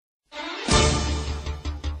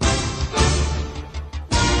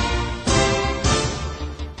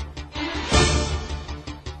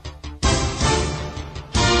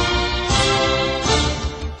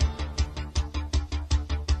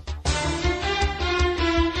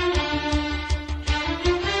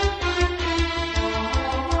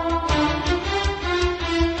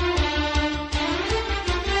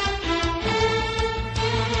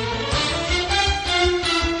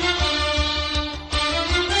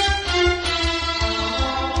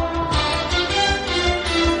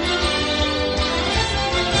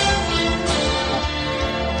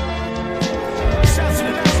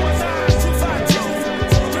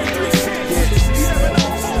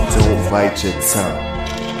Ratchet Sound.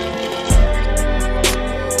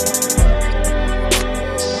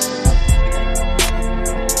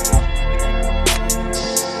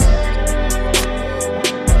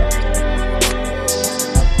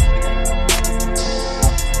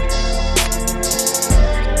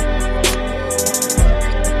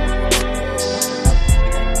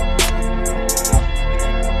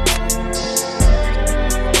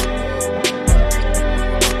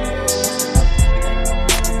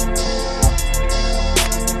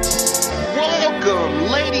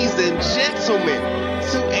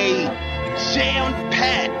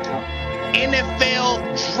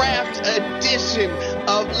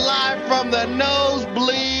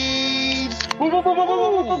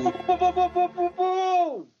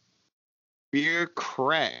 Beer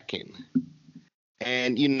cracking.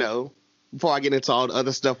 And, before I get into all the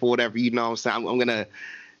other stuff or whatever, what I'm saying, I'm going to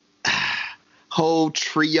whole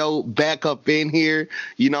trio back up in here.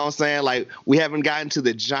 What I'm saying? Like, we haven't gotten to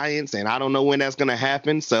the Giants, and I don't know when that's going to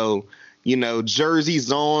happen. So,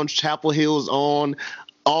 Jersey's on, Chapel Hill's on,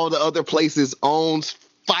 all the other places owns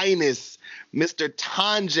finest, Mr.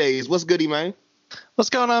 Tanjays. What's goody, man? What's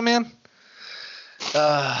going on, man?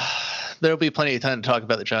 There'll be plenty of time to talk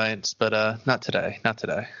about the Giants, but not today. Not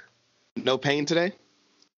today. No pain today?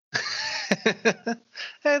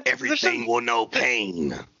 Everything will no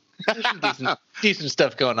pain. There's some decent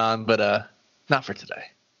stuff going on, but not for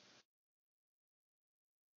today.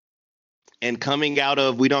 And coming out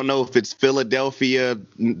of, we don't know if it's Philadelphia,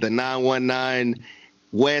 the 919,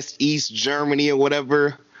 West, East Germany, or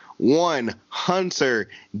whatever, one Hunter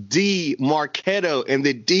D. Marketo, and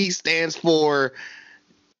the D stands for...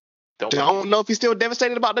 Don't know if he's still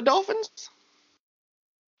devastated about the Dolphins.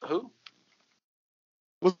 Who?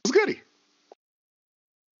 What's goody?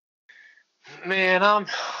 Man, I'm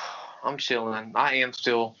chilling. I am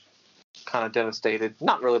still kind of devastated.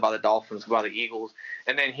 Not really by the Dolphins, but by the Eagles.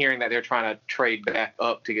 And then hearing that they're trying to trade back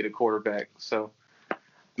up to get a quarterback. So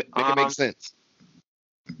make it make sense.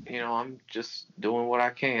 I'm just doing what I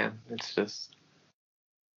can. It's just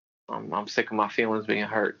I'm sick of my feelings being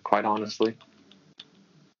hurt, quite honestly.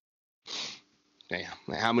 Damn.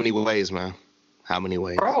 How many ways, man? How many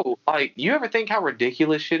ways? Bro, you ever think how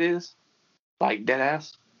ridiculous shit is? Like, dead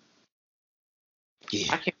ass?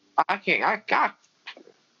 Yeah. I can't.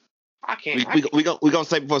 We gonna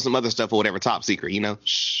say before some other stuff or whatever, top secret,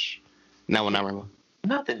 Shh. No one, not Rambo.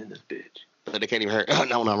 Nothing in this bitch. But they can't even hurt.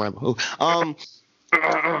 No one, not Rambo.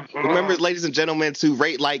 Remember, ladies and gentlemen, to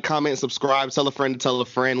rate, like, comment, subscribe, tell a friend to tell a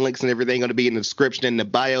friend. Links and everything going to be in the description and the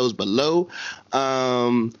bios below.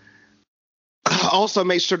 Also,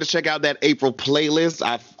 make sure to check out that April playlist.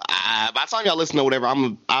 By the time y'all listen to whatever,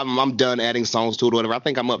 I'm done adding songs to it or whatever. I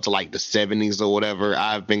think I'm up to like the 70s or whatever.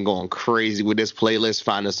 I've been going crazy with this playlist,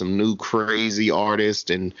 finding some new crazy artists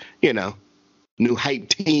and new hype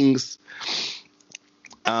things.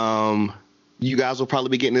 You guys will probably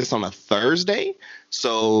be getting this on a Thursday,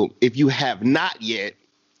 so if you have not yet,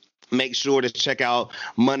 make sure to check out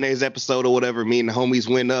Monday's episode or whatever. Me and the homies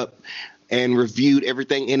went up and reviewed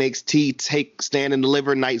everything NXT Take, Stand, and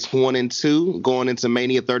Deliver nights 1 and 2, going into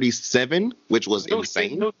Mania 37, which was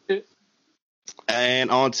insane. And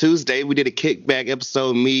on Tuesday, we did a kickback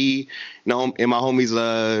episode. Me, and my homies,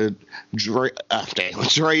 Dre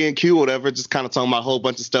and Q, whatever, just kind of talking about a whole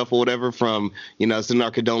bunch of stuff or whatever from, sending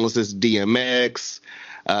our condolences to DMX,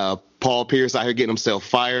 Paul Pierce out here getting himself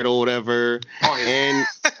fired or whatever, and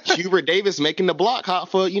Hubert Davis making the block hot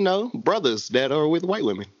for, brothers that are with white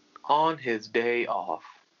women. On his day off.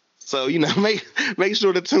 So, make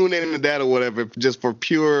sure to tune in to that or whatever, just for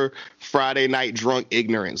pure Friday night drunk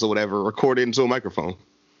ignorance or whatever, recorded into a microphone.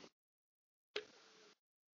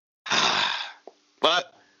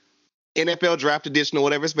 But NFL Draft Edition or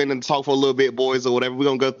whatever, it's been in talk for a little bit, boys, or whatever. We're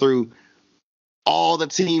going to go through all the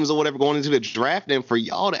teams or whatever going into the draft, and for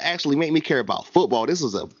y'all to actually make me care about football, this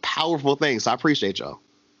is a powerful thing, so I appreciate y'all.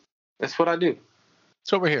 That's what I do.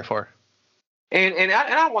 That's what we're here for. And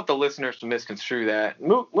I want the listeners to misconstrue that.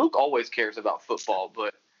 Mook always cares about football,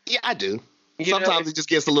 but... Yeah, I do. Sometimes it just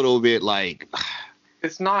gets a little bit like...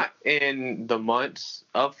 It's not in the months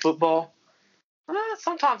of football.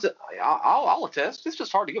 Sometimes I'll attest. It's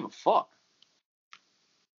just hard to give a fuck.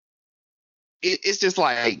 It's just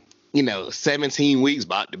like, 17 weeks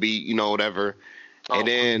about to be, whatever. Oh. And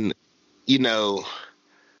then,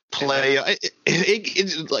 play.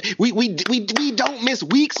 We don't miss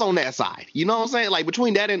weeks on that side. You know what I'm saying? Like,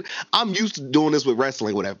 between that and I'm used to doing this with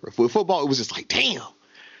wrestling, whatever. With football, it was just like, damn.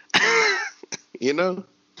 We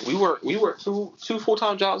work two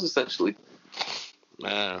full-time jobs essentially.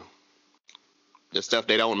 The stuff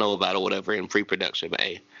they don't know about or whatever in pre-production, but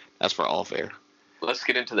hey, that's for all fair. Let's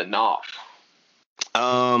get into the NOF.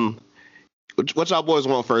 What y'all boys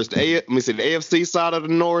want first? Let me see, the AFC side of the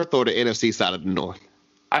North or the NFC side of the North?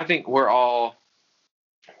 I think we're all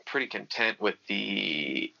pretty content with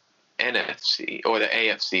the NFC or the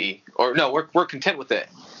AFC, or no, we're content with the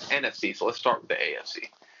NFC. So let's start with the AFC.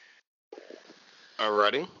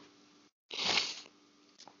 Alrighty.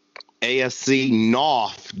 AFC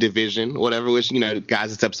North division, whatever. Which guys,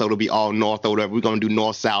 this episode will be all North or whatever. We're gonna do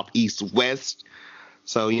North, South, East, West.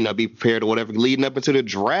 So be prepared or whatever. Leading up into the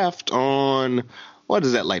draft on what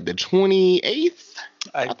is that, like the 28th?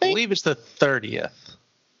 I believe it's the 30th.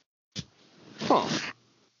 Huh.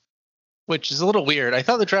 Which is a little weird. I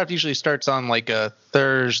thought the draft usually starts on like a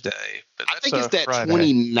Thursday. But I think it's that Friday.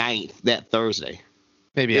 29th, that Thursday.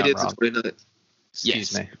 Maybe I'm wrong. It is.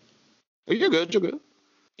 Excuse me. You're good. You're good.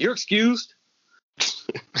 You're excused.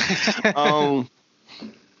 Let's go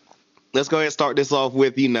ahead and start this off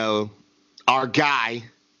with, our guy,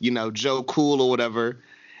 Joe Cool or whatever,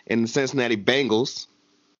 in the Cincinnati Bengals,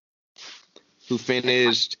 who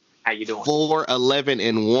finished How you doing?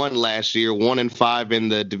 4-11-1 last year, 1-5 in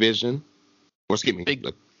the division. Or excuse me.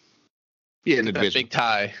 In the division. Big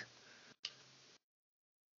tie.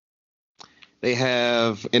 They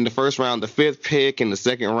have in the first round the 5th pick, in the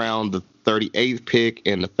second round the 38th pick,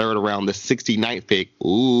 and the third round the 69th pick.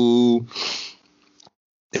 Ooh.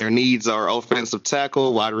 Their needs are offensive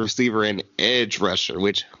tackle, wide receiver, and edge rusher,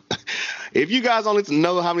 which if you guys only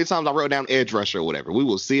know how many times I wrote down edge rusher or whatever, we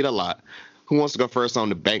will see it a lot. Who wants to go first on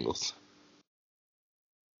the Bengals?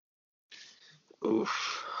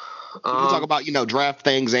 Oof. We can talk about, draft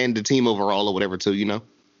things and the team overall or whatever too,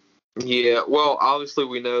 Yeah, well, obviously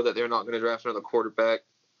we know that they're not going to draft another quarterback,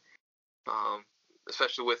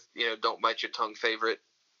 especially with, don't bite your tongue favorite,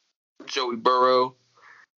 Joey Burrow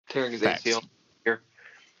tearing his ACL here.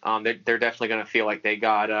 They're definitely going to feel like they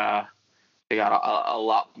got a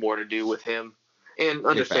lot more to do with him, and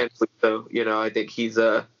understandably so. I think he has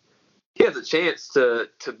a chance to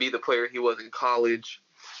be the player he was in college.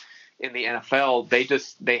 In the NFL,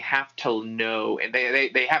 they have to know, and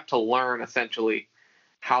they have to learn essentially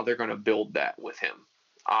how they're going to build that with him.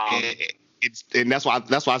 And that's why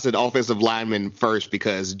I said offensive lineman first,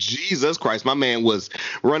 because Jesus Christ, my man was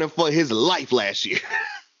running for his life last year.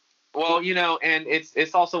 Well, and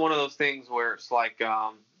it's also one of those things where it's like,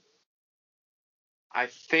 I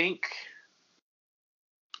think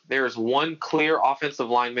there's one clear offensive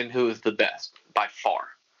lineman who is the best by far.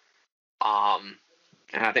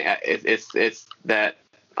 And I think it's that.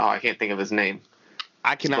 Oh, I can't think of his name.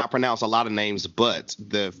 I cannot pronounce a lot of names, but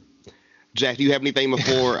Jack, do you have anything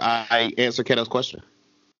before I answer Keto's question?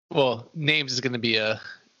 Well, names is going to be a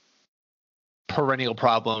perennial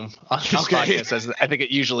problem on this podcast, as I think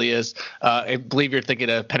it usually is. I believe you're thinking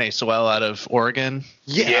of Penei Sewell out of Oregon.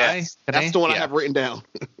 Yes, that's the one I have written down.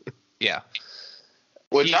 Yeah.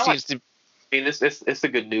 Which seems to. I mean, it's a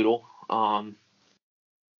good noodle.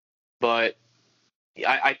 But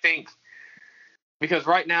I think, because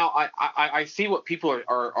right now I see what people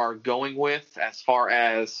are going with as far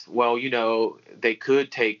as, well, they could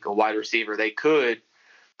take a wide receiver. They could.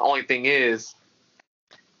 The only thing is,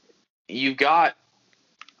 you've got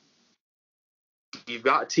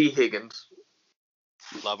T. Higgins.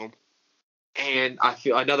 Love him. And I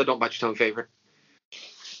feel another don't bite your tongue favorite.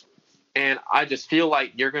 And I just feel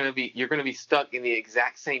like you're gonna be stuck in the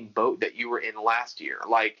exact same boat that you were in last year.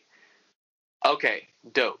 Like, okay,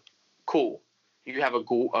 dope, cool. You have a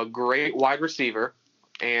great wide receiver,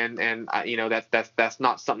 and that's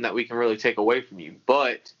not something that we can really take away from you.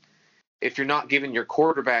 But if you're not giving your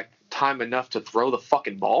quarterback time enough to throw the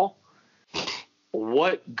fucking ball,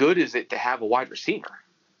 what good is it to have a wide receiver?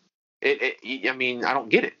 I mean, I don't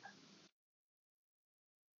get it.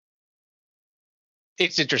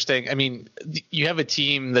 It's interesting. I mean, you have a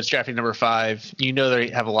team that's drafting number 5. They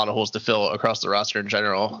have a lot of holes to fill across the roster in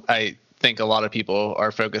general. I think a lot of people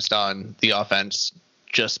are focused on the offense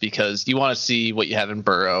just because you want to see what you have in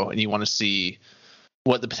Burrow, and you want to see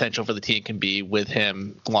what the potential for the team can be with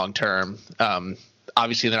him long term.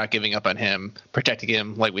 Obviously, they're not giving up on him, protecting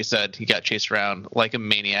him. Like we said, he got chased around like a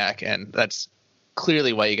maniac, and that's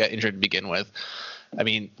clearly why he got injured to begin with. I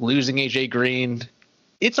mean, losing AJ Green,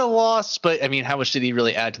 it's a loss, but I mean, how much did he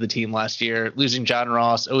really add to the team last year? Losing John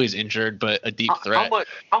Ross, always injured, but a deep threat.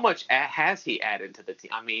 How much has he added to the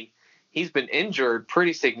team? I mean, he's been injured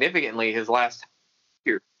pretty significantly his last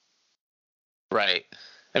year. Right.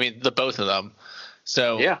 I mean, the both of them.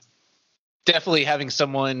 So yeah, definitely having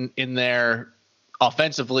someone in there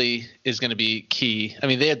offensively is going to be key. I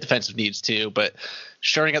mean, they have defensive needs too, but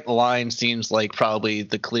shoring up the line seems like probably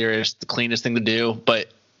the cleanest thing to do. But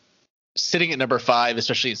sitting at number 5,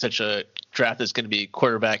 especially in such a draft that's going to be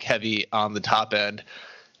quarterback heavy on the top end,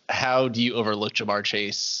 how do you overlook Jamar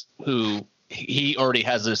Chase, who he already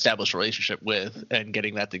has an established relationship with, and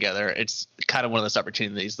getting that together? It's kind of one of those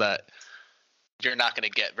opportunities that you're not going to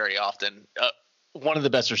get very often. One of the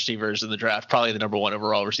best receivers in the draft, probably the number 1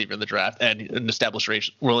 overall receiver in the draft, and an established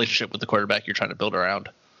relationship with the quarterback you're trying to build around.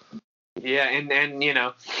 Yeah, and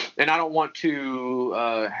and I don't want to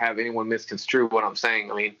have anyone misconstrue what I'm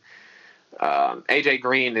saying. I mean, AJ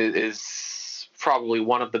Green is probably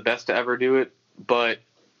one of the best to ever do it, but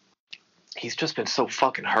he's just been so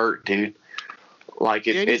fucking hurt, dude. Like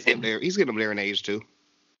he's getting up there in age too.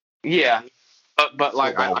 Yeah, but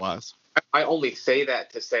like I only say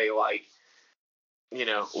that to say, like,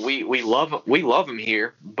 we love him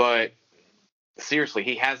here, but seriously,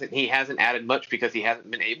 he hasn't added much because he hasn't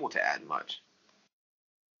been able to add much.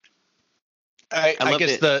 I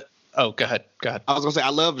guess it. Go ahead. I was gonna say I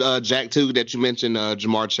loved Jack too, that you mentioned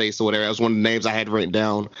Jamar Chase or whatever. That was one of the names I had written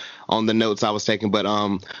down on the notes I was taking. But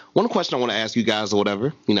one question I want to ask you guys or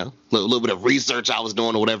whatever, a little bit of research I was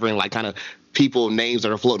doing or whatever, and like kind of people names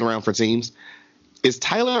that are floating around for teams. Is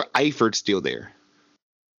Tyler Eifert still there?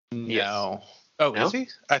 No. Oh, no? Is he?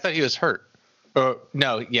 I thought he was hurt.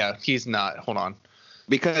 No, yeah, he's not. Hold on.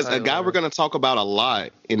 Because a guy we're going to talk about a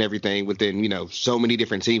lot and everything within, so many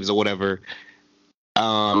different teams or whatever.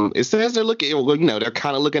 It says they're looking, they're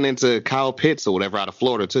kind of looking into Kyle Pitts or whatever out of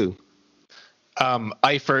Florida too.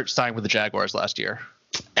 Eifert signed with the Jaguars last year.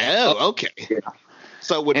 Oh, okay. Yeah.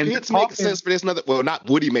 So would Pitts make sense for this another? Well, not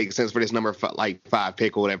would he make sense for this number 5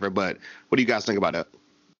 pick or whatever? But what do you guys think about that?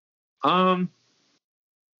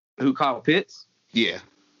 Who, Kyle Pitts? Yeah.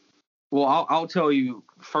 Well, I'll tell you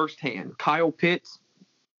firsthand. Kyle Pitts,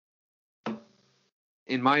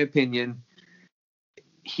 in my opinion,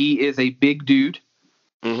 he is a big dude.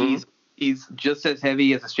 Mm-hmm. He's just as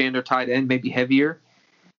heavy as a standard tight end, maybe heavier.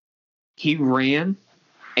 He ran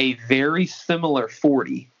a very similar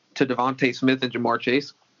 40 to Devontae Smith and Jamar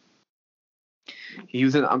Chase.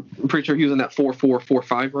 I'm pretty sure he was in that 4.4,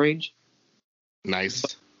 4.5 range.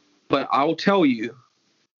 Nice. But I'll tell you,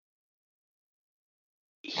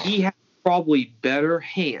 he has probably better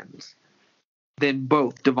hands than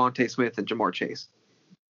both Devontae Smith and Jamar Chase.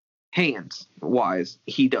 Hands-wise,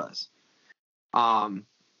 he does.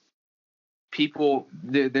 People,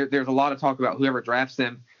 there's a lot of talk about whoever drafts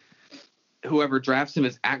him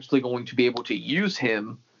is actually going to be able to use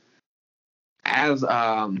him as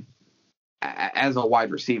a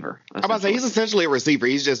wide receiver. I'm about to say he's essentially a receiver.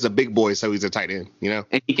 He's just a big boy, so he's a tight end,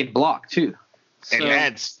 And he can block too. And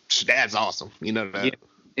that's awesome. That. Yeah.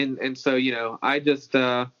 And so, I just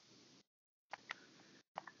I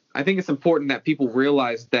think it's important that people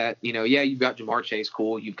realize that, you've got Jamar Chase,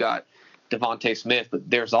 cool, you've got Devontae Smith, but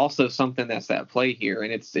there's also something that's at play here,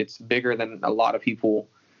 and it's bigger than a lot of people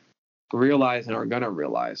realize and are going to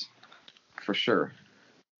realize, for sure.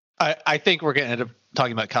 I think we're going to end up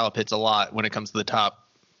talking about Kyle Pitts a lot when it comes to the top,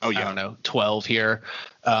 I don't know, 12 here.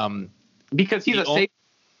 Because he's a safe.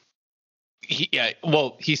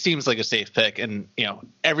 He seems like a safe pick, and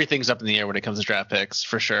everything's up in the air when it comes to draft picks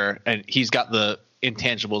for sure. And he's got the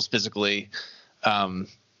intangibles physically.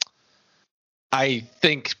 I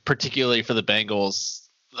think particularly for the Bengals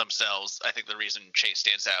themselves, I think the reason Chase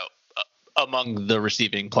stands out among the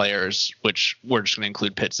receiving players, which we're just going to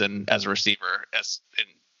include Pitts in as a receiver, as in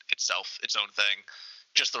itself, its own thing,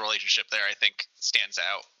 just the relationship there, I think stands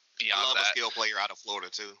out beyond that. Love a skill player out of Florida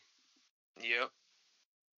too. Yep.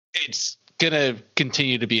 It's going to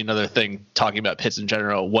continue to be another thing talking about Pitts in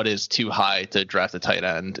general. What is too high to draft a tight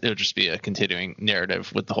end? It'll just be a continuing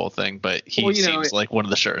narrative with the whole thing, but he seems like one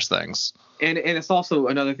of the surest things. And it's also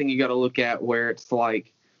another thing you got to look at where it's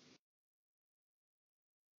like,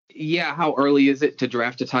 yeah, how early is it to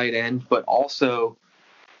draft a tight end? But also,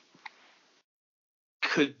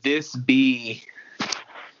 could this be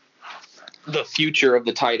the future of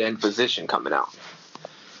the tight end position coming out?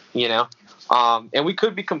 And we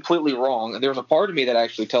could be completely wrong. There's a part of me that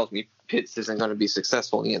actually tells me Pitts isn't going to be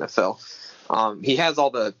successful in the NFL. He has all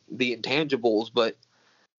the intangibles, but,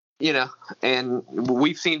 and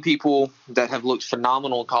we've seen people that have looked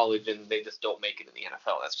phenomenal in college and they just don't make it in the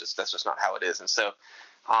NFL. That's just not how it is. And so,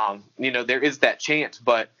 there is that chance,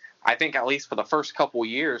 but I think at least for the first couple of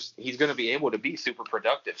years, he's going to be able to be super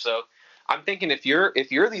productive. So I'm thinking if you're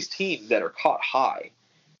these teams that are caught high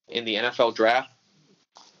in the NFL draft,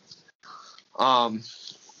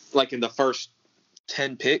 like in the first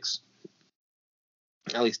 10 picks,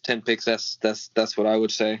 at least 10 picks, that's what I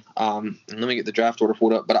would say. Let me get the draft order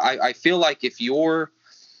pulled up, but I feel like if you're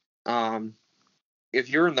in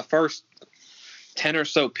the first 10 or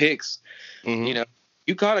so picks, mm-hmm.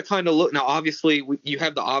 you got to kind of look now. Obviously, you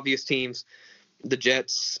have the obvious teams, the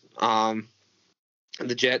Jets, the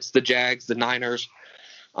Jags, the Niners,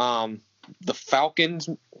 the Falcons.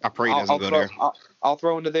 I pray he doesn't go there. I'll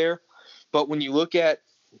throw into there. But when you look at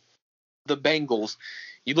the Bengals,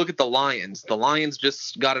 you look at the Lions. The Lions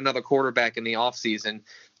just got another quarterback in the offseason.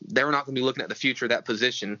 They're not going to be looking at the future of that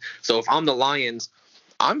position. So if I'm the Lions,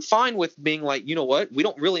 I'm fine with being like, you know what? We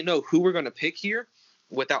don't really know who we're going to pick here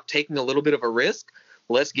without taking a little bit of a risk.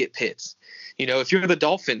 Let's get Pitts. If you're the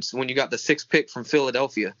Dolphins, when you got the 6th pick from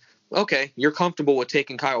Philadelphia, okay, you're comfortable with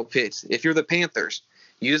taking Kyle Pitts. If you're the Panthers,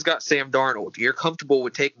 you just got Sam Darnold. You're comfortable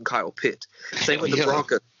with taking Kyle Pitts. Same with the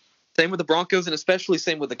Broncos. Same with the Broncos, and especially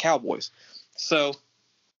same with the Cowboys. So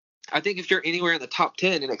I think if you're anywhere in the top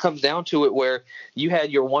 10 and it comes down to it where you had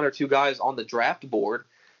your 1 or 2 guys on the draft board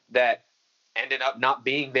that ended up not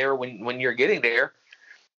being there when you're getting there,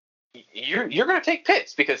 you're going to take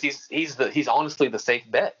Pitts because he's honestly the safe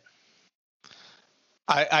bet.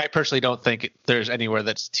 I personally don't think there's anywhere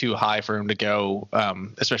that's too high for him to go,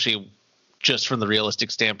 especially just from the realistic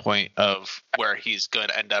standpoint of where he's going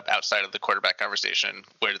to end up outside of the quarterback conversation,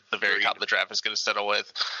 where the very top of the draft is going to settle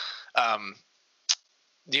with.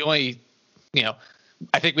 The only,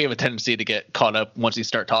 I think we have a tendency to get caught up once you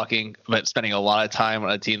start talking about spending a lot of time on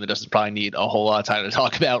a team that doesn't probably need a whole lot of time to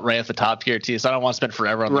talk about right at the top tier too. So I don't want to spend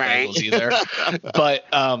forever on the Bengals either.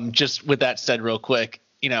 But just with that said, real quick,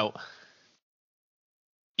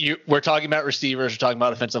 we're talking about receivers, we're talking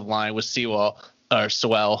about offensive line with Sewell.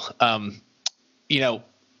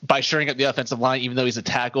 By shoring up the offensive line, even though he's a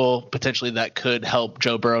tackle, potentially that could help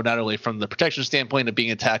Joe Burrow not only from the protection standpoint of being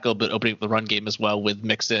a tackle, but opening up the run game as well with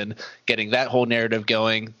Mixon, getting that whole narrative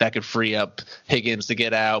going. That could free up Higgins to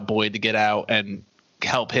get out, Boyd to get out, and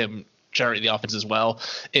help him generate the offense as well.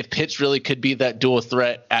 If Pitts really could be that dual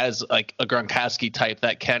threat as like a Gronkowski type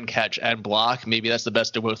that can catch and block, maybe that's the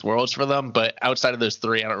best of both worlds for them. But outside of those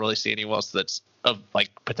 3, I don't really see anyone else that's of like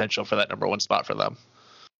potential for that number 1 spot for them.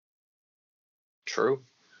 True.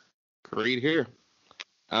 Agreed here.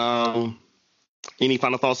 Any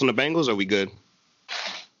final thoughts on the Bengals? Or are we good?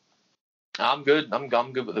 I'm good. I'm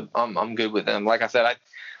good with I'm good with them. Like I said,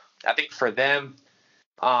 I think for them,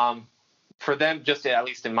 just at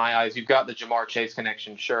least in my eyes, you've got the Jamar Chase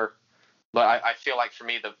connection, sure, but I feel like for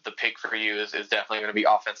me the pick for you is definitely going to be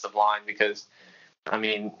offensive line because, I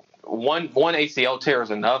mean, one ACL tear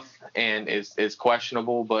is enough and is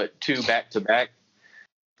questionable, but 2 back-to-back,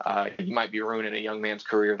 you might be ruining a young man's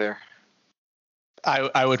career there.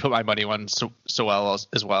 I would put my money on Sewell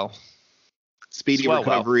as well. Speedy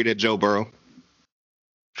recovery to Joe Burrow.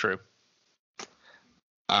 True.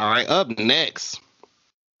 All right, up next,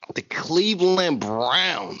 the Cleveland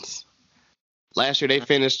Browns. Last year they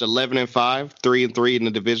finished 11-5, 3-3 in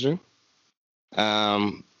the division.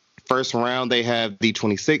 First round they have the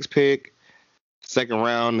 26th pick. Second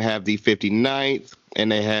round have the 59th,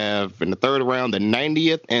 and they have in the third round the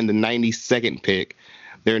 90th and the 92nd pick.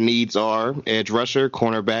 Their needs are edge rusher,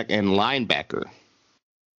 cornerback, and linebacker.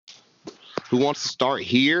 Who wants to start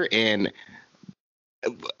here? And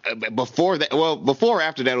before or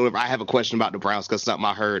after that, I have a question about the Browns because something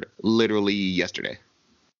I heard literally yesterday.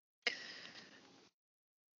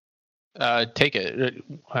 Take it.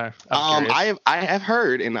 I have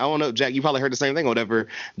heard, and I don't know, Jack, you probably heard the same thing or whatever,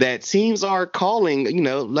 that teams are calling,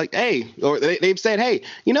 like, hey, or they've said, hey,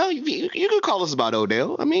 you could call us about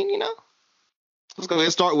Odell. I mean, let's go ahead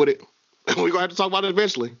and start with it. We're going to have to talk about it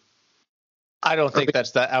eventually. I don't think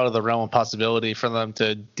that's that out of the realm of possibility for them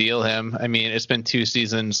to deal him. I mean, it's been 2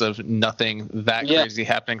 seasons of nothing that crazy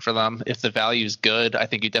happening for them. If the value is good, I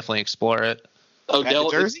think you definitely explore it.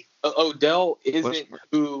 Odell isn't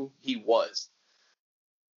who he was.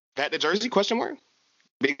 Pat the Jersey? Question mark?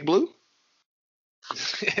 Big Blue?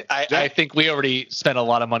 I think we already spent a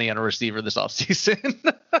lot of money on a receiver this offseason.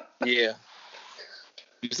 Yeah.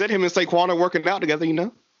 You said him and Saquon are working out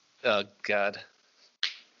together, Oh, God.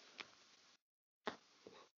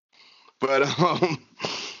 But,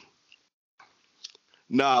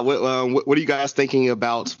 what are you guys thinking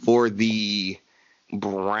about for the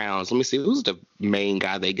Browns? Let me see. Who's the main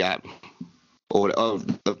guy they got?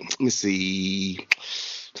 Let me see.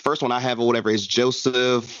 The first one I have or whatever is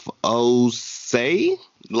Joseph Osei,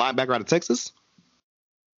 linebacker out of Texas.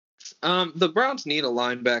 The Browns need a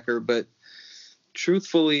linebacker, but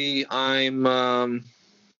truthfully, I don't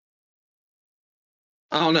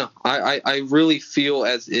know. I really feel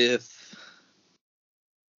as if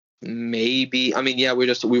maybe. I mean, yeah, we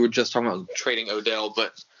were just talking about trading Odell,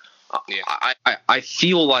 but I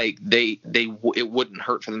feel like it wouldn't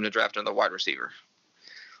hurt for them to draft another wide receiver.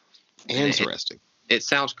 Interesting. It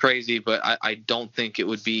sounds crazy, but I don't think it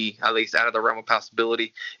would be at least out of the realm of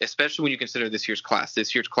possibility, especially when you consider this year's class.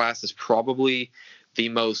 This year's class is probably the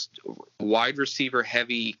most wide receiver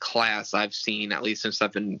heavy class I've seen, at least since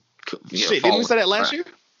I've been. Shit, didn't we say that last year?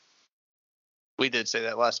 We did say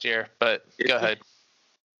that last year, but go ahead.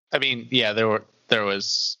 I mean, yeah, there was there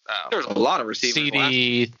was a lot of receivers.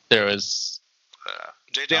 CD, there was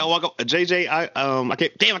JJ. I'll walk up. JJ. I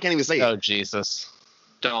can't even say it. Oh Jesus!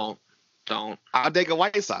 Don't. Aldega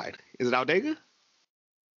Whiteside. Is it Aldega?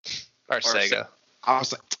 Or Sega. I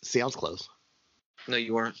was close. No,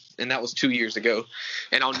 you weren't. And that was 2 years ago.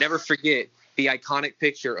 And I'll never forget the iconic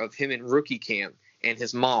picture of him in rookie camp and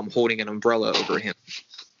his mom holding an umbrella over him.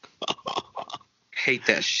 Hate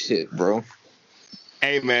that shit, bro.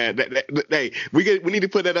 Hey man, hey, we need to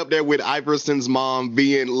put that up there with Iverson's mom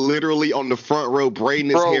being literally on the front row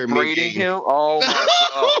braiding his hair. Braiding him? Oh my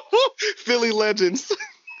god. Philly legends.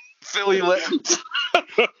 Philly legends.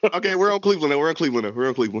 Okay, we're on Cleveland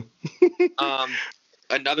now.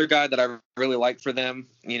 Another guy that I really like for them,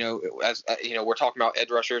 as we're talking about edge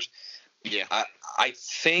rushers. Yeah. I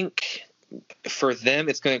think for them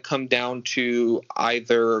it's going to come down to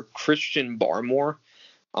either Christian Barmore,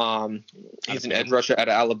 he's an edge rusher out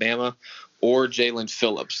of Alabama, or Jalen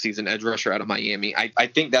Phillips, he's an edge rusher out of Miami. I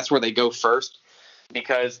think that's where they go first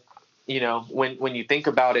because, when you think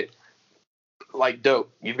about it, like dope,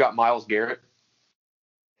 you've got Myles Garrett.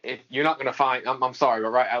 If you're not going to find, I'm sorry,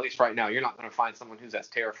 but at least right now, you're not going to find someone who's as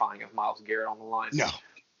terrifying as Myles Garrett on the line. No.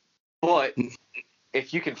 But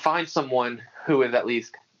if you can find someone who is at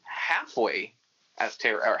least halfway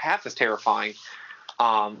or half as terrifying,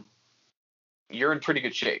 you're in pretty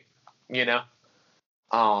good shape,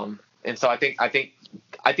 And so I think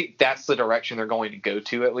that's the direction they're going to go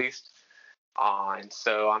to at least. And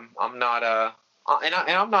so I'm not and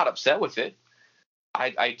I'm not upset with it.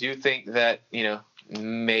 I do think that,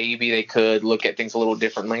 maybe they could look at things a little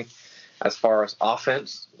differently as far as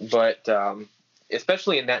offense, but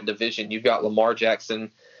especially in that division, you've got Lamar Jackson,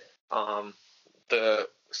 the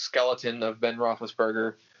skeleton of Ben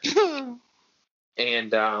Roethlisberger,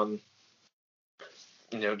 and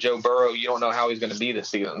Joe Burrow. You don't know how he's going to be this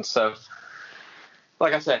season. So,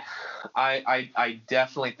 like I said, I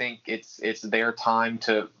definitely think it's their time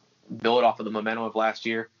to build off of the momentum of last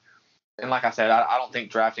year. And like I said, I don't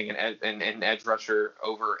think drafting an edge rusher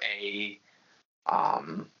over a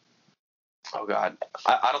I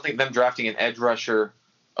don't think them drafting an edge rusher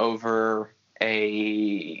over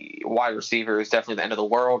a wide receiver is definitely the end of the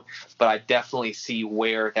world. But I definitely see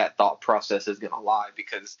where that thought process is going to lie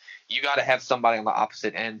because you got to have somebody on the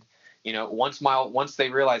opposite end. Once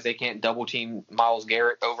they realize they can't double team Myles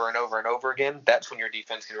Garrett over and over and over again, that's when your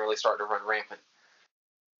defense can really start to run rampant.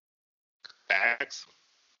 Facts.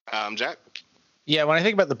 Jack? Yeah, when I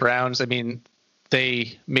think about the Browns, I mean,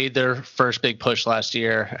 they made their first big push last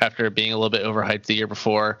year after being a little bit overhyped the year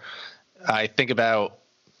before. I think about,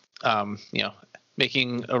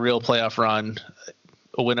 making a real playoff run,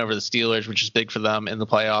 a win over the Steelers, which is big for them in the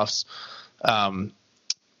playoffs.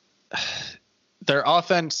 Their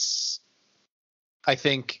offense, I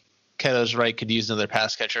think Keto's right, could use another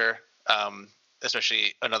pass catcher,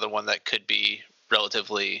 especially another one that could be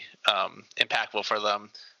relatively impactful for them.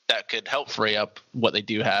 That could help free up what they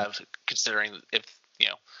do have, considering if,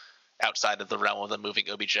 outside of the realm of them moving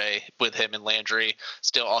OBJ with him and Landry,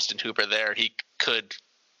 still Austin Hooper there, he could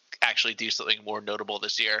actually do something more notable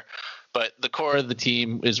this year. But the core of the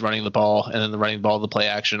team is running the ball, and then the running the ball, the play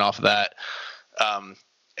action off of that.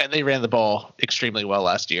 And they ran the ball extremely well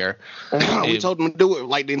last year. We told them to do it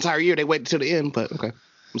like the entire year. They waited till the end, but okay.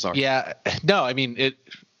 I'm sorry. Yeah. No, I mean,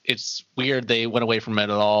 it's weird they went away from it at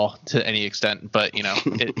all to any extent, but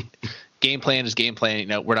game plan is game plan.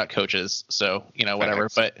 We're not coaches, so whatever.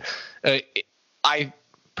 But I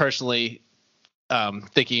personally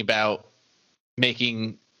thinking about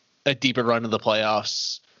making a deeper run of the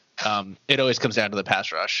playoffs. It always comes down to the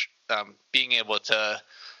pass rush, being able to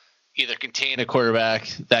either contain a quarterback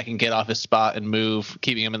that can get off his spot and move,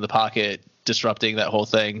 keeping him in the pocket, disrupting that whole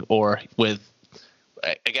thing, or with.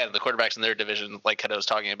 Again, the quarterbacks in their division, like Keto was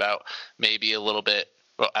talking about, maybe a little bit,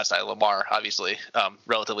 outside Lamar, obviously,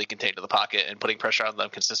 relatively contained to the pocket and putting pressure on them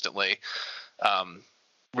consistently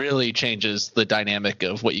really changes the dynamic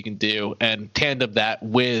of what you can do. And tandem that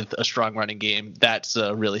with a strong running game, that's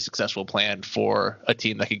a really successful plan for a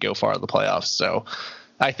team that could go far in the playoffs. So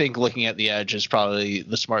I think looking at the edge is probably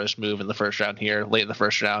the smartest move in the first round here, late in the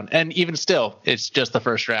first round. And even still, it's just the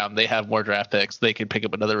first round. They have more draft picks. They could pick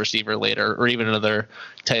up another receiver later or even another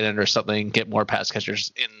tight end or something, get more pass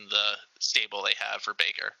catchers in the stable they have for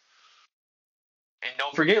Baker. And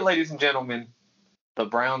don't forget, ladies and gentlemen, the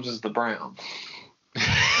Browns is the Browns.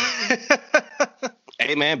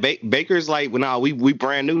 Hey man, Baker's like, well, nah, we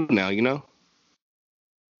brand new now, you know.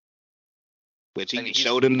 Which he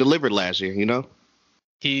showed and delivered last year, you know.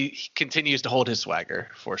 He continues to hold his swagger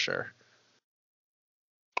for sure.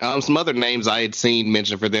 Some other names I had seen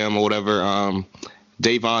mentioned for them or whatever.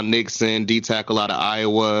 Davon Nixon, D tackle out of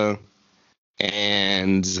Iowa,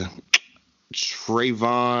 and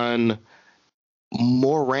Trayvon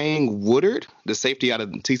Morang Woodard, the safety out of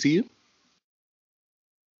TCU.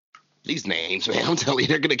 These names, man, I'm telling you,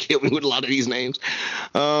 they're gonna kill me with a lot of these names.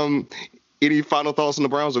 Any final thoughts on the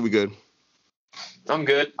Browns? Are we good? I'm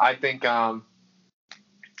good. I think they're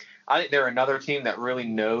another team that really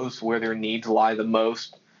knows where their needs lie the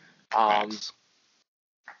most.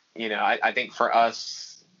 You know, I think for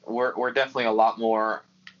us, we're definitely a lot more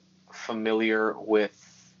familiar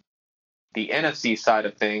with the NFC side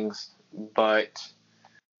of things, but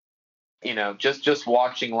you know, just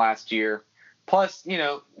watching last year. Plus, you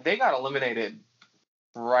know, they got eliminated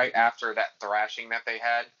right after that thrashing that they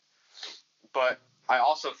had. But I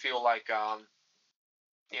also feel like,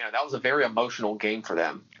 you know, that was a very emotional game for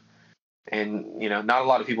them. And, you know, not a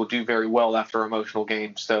lot of people do very well after emotional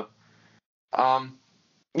games. So,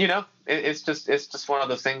 you know, it's just one of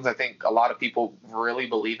those things. I think a lot of people really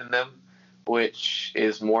believe in them, which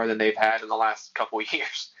is more than they've had in the last couple of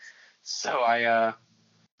years. So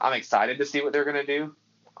I'm excited to see what they're going to do.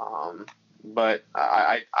 But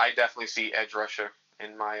I definitely see edge rusher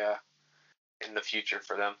in my in the future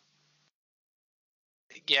for them.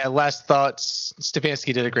 Yeah, last thoughts.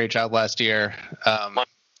 Stefanski did a great job last year.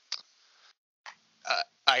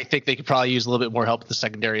 I think they could probably use a little bit more help with the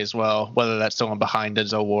secondary as well, whether that's someone behind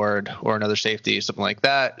Denzel Ward or another safety, something like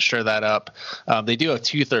that. Shore that up. They do have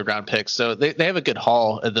 2 third-round picks, so they have a good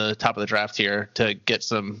haul at the top of the draft here to get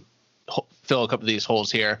fill a couple of these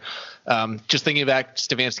holes here. Just thinking back,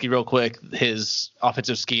 Stefanski real quick, his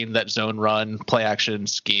offensive scheme, that zone run, play action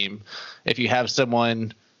scheme. If you have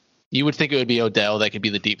someone, you would think it would be Odell that could be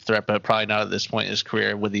the deep threat, but probably not at this point in his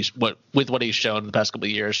career with what he's shown in the past couple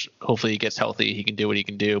of years. Hopefully he gets healthy, he can do what he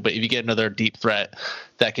can do. But if you get another deep threat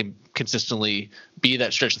that can consistently be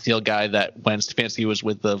that stretch the field guy that when Stefanski was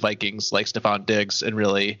with the Vikings, like Stephon Diggs, and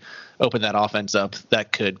really open that offense up,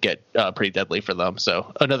 that could get pretty deadly for them.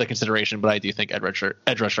 So another consideration, but I do think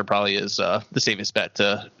edge rusher probably is the safest bet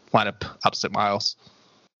to line up opposite Miles.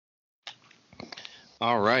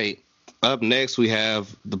 All right. Up next, we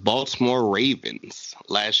have the Baltimore Ravens.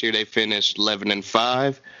 Last year, they finished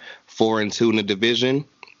 11-5, 4-2 in the division.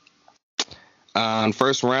 In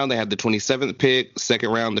first round, they had the 27th pick.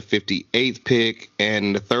 Second round, the 58th pick.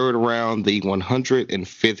 And the third round, the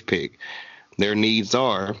 105th pick. Their needs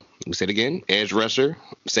are, we said again, edge rusher,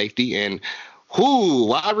 safety, and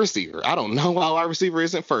wide receiver. I don't know why wide receiver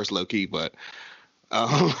isn't first, low-key, but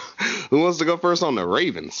who wants to go first on the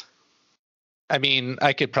Ravens? I mean,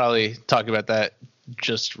 I could probably talk about that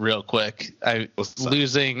just real quick.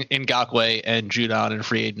 Losing Ngakoue and Judon in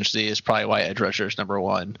free agency is probably why edge rusher is number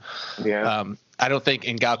one. Yeah. I don't think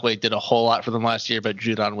Ngakoue did a whole lot for them last year, but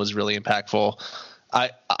Judon was really impactful.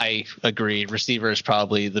 I agree. Receiver is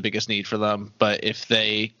probably the biggest need for them, but if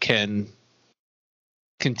they can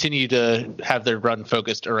continue to have their run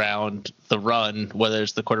focused around the run, whether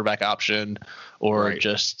it's the quarterback option or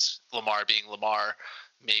just Lamar being Lamar,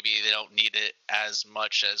 maybe they don't need it as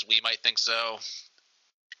much as we might think so.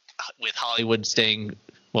 With Hollywood staying,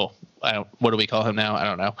 well, what do we call him now? I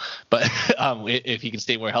don't know. But if he can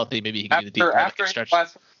stay more healthy, maybe he can be the deep after stretch.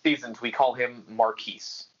 Last seasons, we call him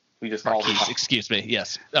Marquise. We just call him. Excuse me.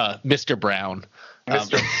 Yes, Mr. Brown.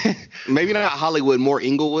 Maybe not Hollywood, more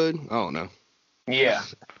Inglewood. I don't know. Yeah,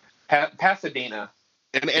 Pasadena.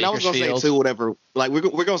 And I was gonna say too, whatever. Like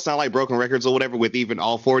we're gonna sound like broken records or whatever with even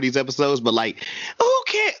all 4 of these episodes, but like, who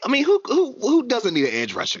can't? I mean, who doesn't need an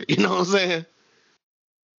edge rusher? You know what I'm saying?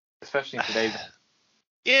 Especially in today's.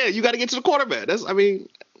 Yeah, you got to get to the quarterback.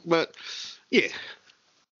 But yeah.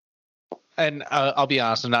 And I'll be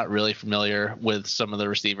honest, I'm not really familiar with some of the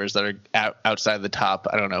receivers that are outside the top,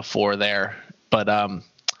 I don't know, 4 there. But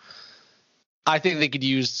I think they could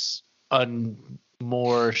use a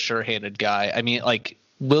more sure-handed guy. I mean, like,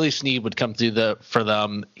 Willie Snead would come through for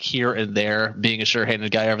them here and there, being a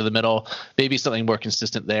sure-handed guy over the middle. Maybe something more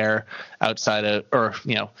consistent there outside of, or,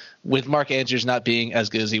 you know, with Mark Andrews not being as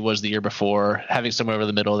good as he was the year before, having someone over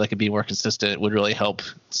the middle that could be more consistent would really help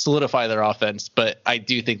solidify their offense. But I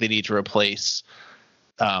do think they need to replace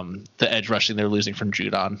the edge rushing they're losing from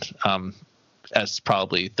Judon as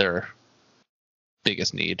probably their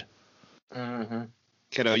biggest need. Mm-hmm.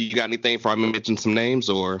 Kiddo, you got anything for I mentioned some names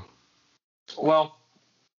or? Well,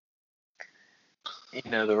 you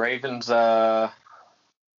know, the Ravens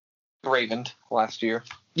ravened last year.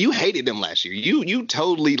 You hated them last year. You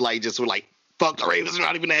totally like just were like, fuck the Ravens, are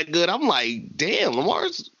not even that good. I'm like, damn,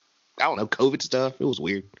 Lamar's, I don't know, COVID stuff. It was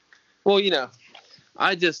weird. Well,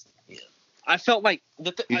 I felt like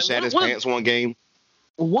He shat his pants one game.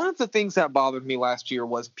 One of the things that bothered me last year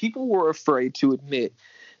was people were afraid to admit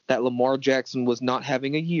that Lamar Jackson was not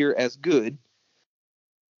having a year as good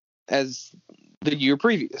as the year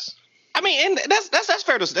previous. I mean, and that's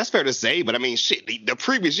fair to say, but I mean, shit, the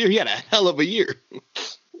previous year he had a hell of a year.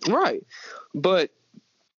 Right. But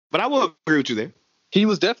I will agree with you there. He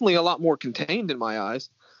was definitely a lot more contained in my eyes.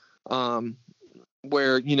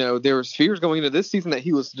 Where, there was fears going into this season that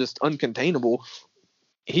he was just uncontainable.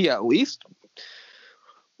 He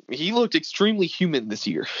looked extremely human this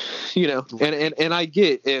year, and I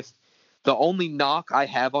get if the only knock I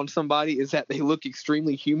have on somebody is that they look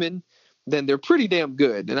extremely human, then they're pretty damn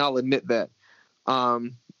good. And I'll admit that.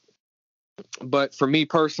 But for me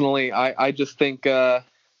personally, I just think, I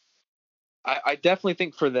definitely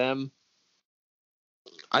think for them,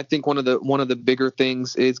 I think one of the bigger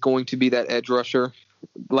things is going to be that edge rusher.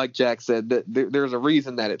 Like Jack said, that there's a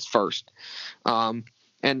reason that it's first.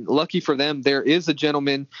 And lucky for them, there is a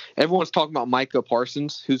gentleman. Everyone's talking about Micah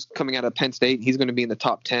Parsons, who's coming out of Penn State. He's going to be in the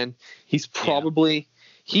top 10. He's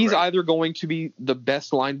either going to be the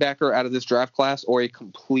best linebacker out of this draft class or a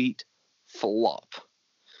complete flop.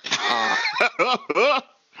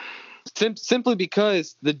 Simply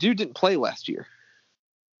because the dude didn't play last year.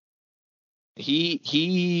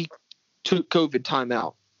 He took COVID time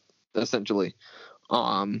out, essentially.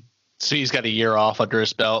 So he's got a year off under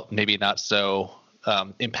his belt, maybe not so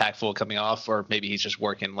impactful coming off, or maybe he's just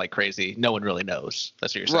working like crazy. No one really knows.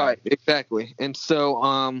 That's what you're saying. Right, exactly. And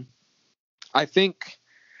so I think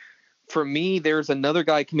for me, there's another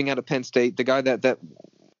guy coming out of Penn State, the guy that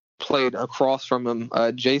played across from him,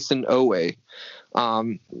 Jason Owe.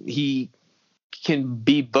 He can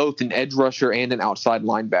be both an edge rusher and an outside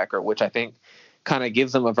linebacker, which I think kind of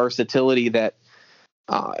gives them a versatility that,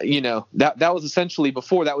 that was essentially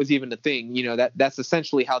before that was even a thing, that's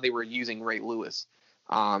essentially how they were using Ray Lewis.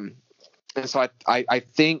 And so I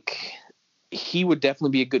think he would definitely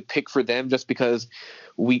be a good pick for them just because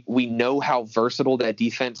we know how versatile that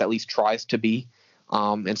defense at least tries to be.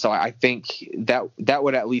 And so I think that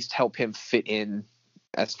would at least help him fit in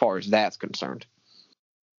as far as that's concerned.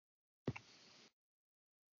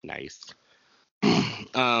 Nice.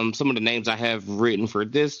 Some of the names I have written for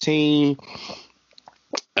this team.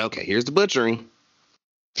 Okay, here's the butchering.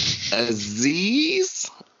 Azeez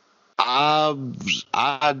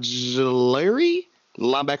Ojulari,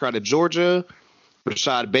 linebacker out of Georgia.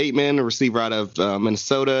 Rashad Bateman, a receiver out of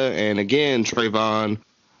Minnesota. And again, Trayvon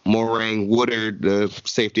Morang Woodard, the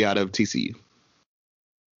safety out of TCU.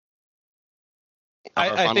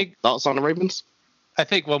 I think thoughts on the Ravens? I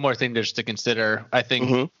think one more thing just to consider. I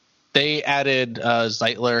think they added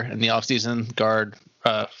Zeitler in the offseason, guard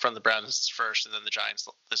from the Browns first, and then the Giants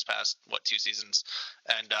this past 2 seasons,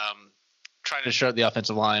 and trying to shore the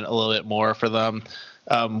offensive line a little bit more for them.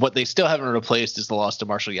 What they still haven't replaced is the loss to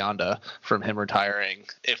Marshall Yanda from him retiring.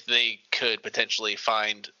 If they could potentially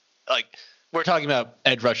find, we're talking about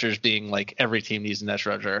edge rushers being like every team needs an edge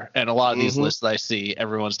rusher, and a lot of these lists that I see,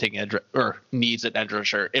 everyone's taking needs an edge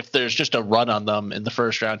rusher. If there's just a run on them in the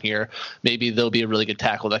first round here, maybe there'll be a really good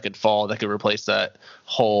tackle that could fall that could replace that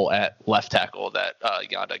hole at left tackle that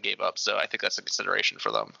Yanda gave up. So I think that's a consideration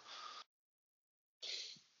for them.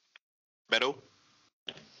 Beto?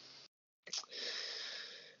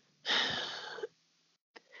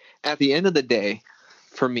 At the end of the day,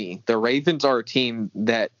 for me, the Ravens are a team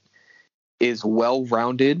that is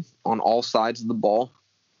well-rounded on all sides of the ball.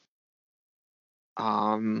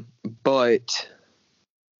 But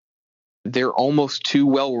they're almost too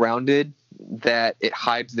well-rounded that it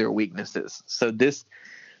hides their weaknesses. So this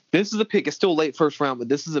is a pick. It's still late first round, but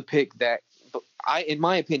this is a pick that in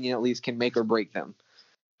my opinion, at least, can make or break them.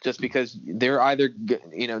 Just because they're either,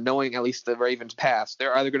 knowing at least the Ravens past,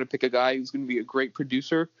 they're either going to pick a guy who's going to be a great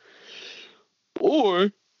producer, or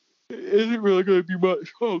isn't really going to be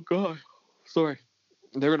much. Oh, God. Sorry.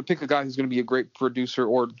 They're going to pick a guy who's going to be a great producer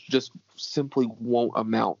or just simply won't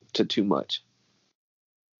amount to too much.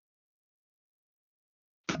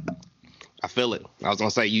 I feel it. I was going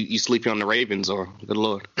to say, you sleeping on the Ravens or good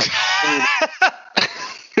Lord.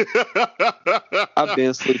 I've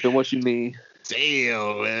been sleeping. What you mean?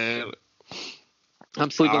 Damn, man.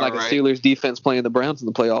 I'm sleeping a Steelers defense playing the Browns in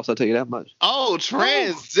the playoffs, I'll tell you that much. Oh,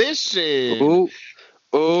 transition.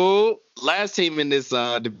 Oh. Last team in this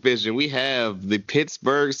division, we have the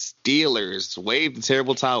Pittsburgh Steelers. Wave the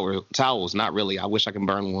terrible towels. Not really. I wish I can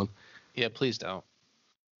burn one. Yeah, please don't.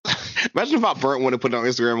 Imagine if I burnt one and put it on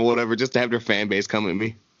Instagram or whatever, just to have their fan base come at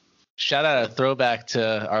me. Shout out a throwback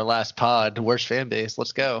to our last pod. Worst fan base.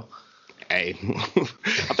 Let's go. Hey,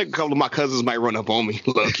 I think a couple of my cousins might run up on me,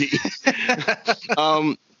 low-key.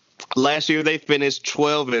 Last year they finished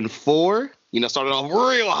 12-4. Started off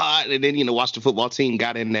real hot, and then watched the football team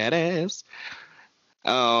got in that ass.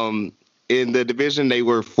 In the division they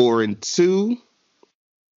were 4-2.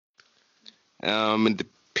 In the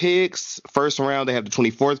picks, first round they have the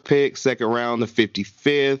 24th pick, second round the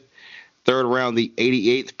 55th, third round the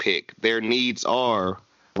 88th pick. Their needs are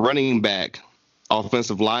running back,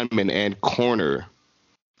 offensive lineman, and corner.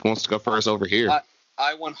 Who wants to go first over here?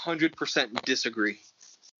 I 100% disagree.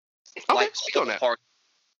 Okay, speak on that.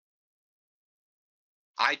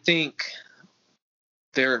 I think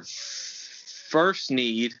their first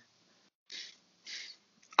need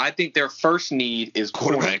is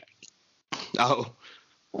Quarterback. Oh.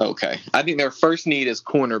 Okay. I think their first need is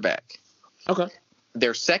cornerback. Okay.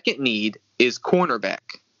 Their second need is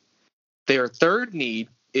cornerback. Their third need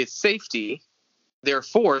is safety. Their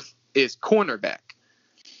fourth is cornerback.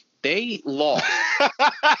 They lost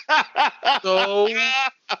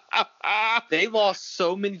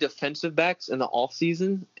so many defensive backs in the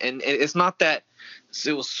offseason, and it's not that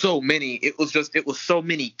it was so many. It was so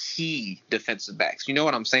many key defensive backs. You know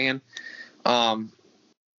what I'm saying? And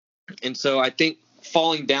so I think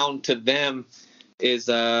falling down to them is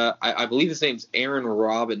I believe his name's Aaron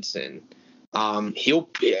Robinson. He'll,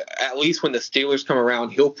 at least when the Steelers come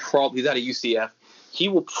around, he's out of UCF. He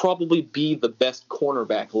will probably be the best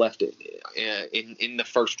cornerback left in the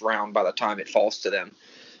first round by the time it falls to them.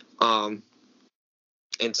 And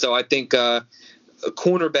so I think a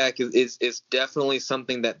cornerback is definitely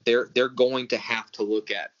something that they're going to have to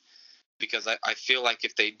look at, because I feel like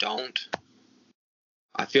if they don't,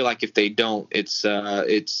 it's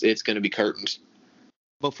going to be curtains.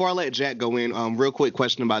 Before I let Jack go in, real quick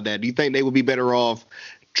question about that. Do you think they would be better off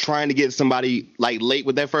trying to get somebody like late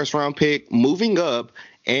with that first round pick, moving up,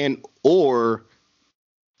 or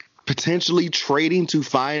potentially trading to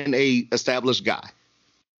find a established guy?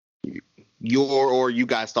 You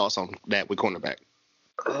guys' thoughts on that with cornerback?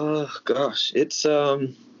 Oh gosh, it's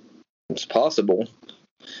possible.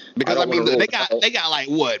 Because they got like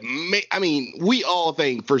what? We all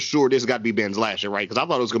think for sure this got to be Ben's last year, right? Because I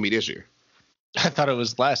thought it was gonna be this year. I thought it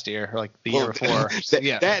was last year, or like the year before.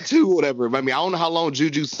 That too, whatever. I don't know how long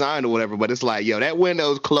Juju signed or whatever, but it's like, that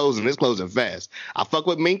window's closing. It's closing fast. I fuck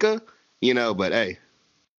with Minka, but hey,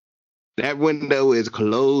 that window is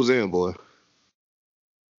closing, boy.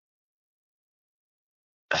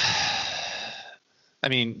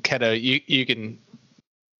 Keto, you can.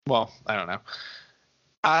 Well, I don't know.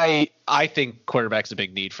 I think quarterback's a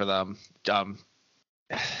big need for them.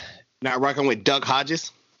 Not rocking with Duck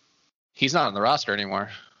Hodges. He's not on the roster anymore.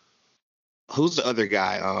 Who's the other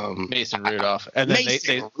guy? Mason Rudolph. And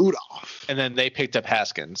then Rudolph. And then they picked up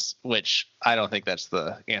Haskins, which I don't think that's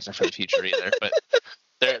the answer for the future either. But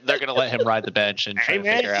they're going to let him ride the bench and try to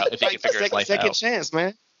figure out if he can figure his life out. Second chance,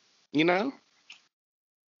 man.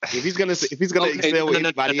 If he's gonna excel with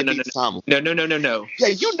anybody, it needs Tomlin. No.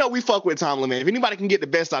 Yeah, we fuck with Tomlin, man. If anybody can get the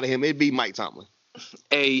best out of him, it'd be Mike Tomlin.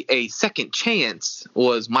 A second chance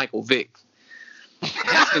was Michael Vick.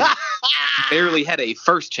 Haskins barely had a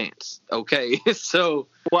first chance. Okay, so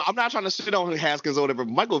I'm not trying to shit on Haskins or whatever.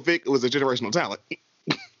 Michael Vick was a generational talent.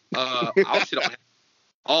 I'll shit on him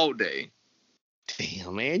all day.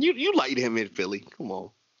 Damn, man, you liked him in Philly. Come on.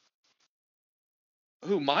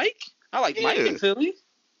 Who, Mike? I like Mike in Philly.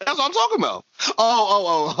 That's what I'm talking about.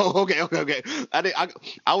 Oh, okay.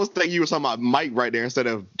 I was thinking you were talking about Mike right there instead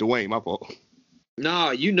of Dwayne. My fault.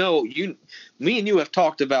 Nah, me and you have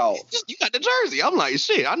talked about. You got the jersey. I'm like,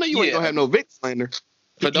 shit. I know you ain't gonna have no Vic slander.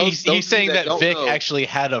 He's saying that Vic actually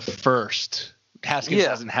had a first. Haskins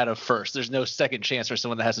hasn't had a first. There's no second chance for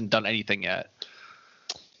someone that hasn't done anything yet.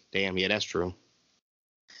 Damn, yeah, that's true.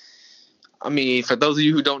 For those of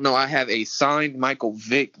you who don't know, I have a signed Michael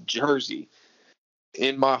Vick jersey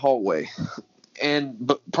in my hallway,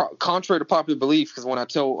 but contrary to popular belief, because when I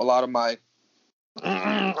tell a lot of my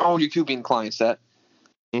all your Cuban clients that,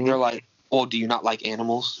 they're like, "Oh, do you not like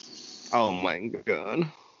animals?" Oh my god,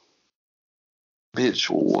 bitch!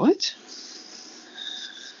 What?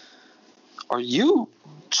 Are you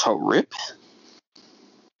trip?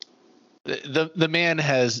 The man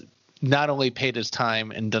has not only paid his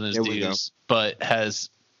time and done his dues, but has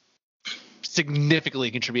significantly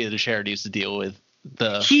contributed to charities to deal with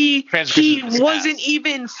the he wasn't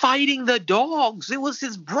even fighting the dogs. It was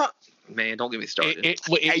his brother. Man, don't get me started.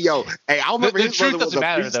 I remember the truth doesn't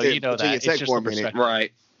matter though. You know that. It's just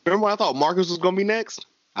right. Remember when I thought Marcus was gonna be next?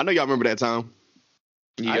 I know y'all remember that time.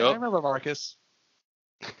 I remember Marcus.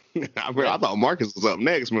 I thought Marcus was up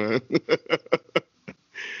next, man.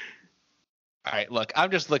 All right, look,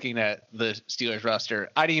 I'm just looking at the Steelers roster.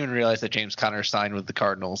 I didn't even realize that James Conner signed with the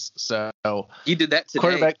Cardinals. So He did that today.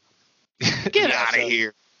 quarterback, Get out of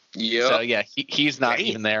here. Yeah. So yeah, he's not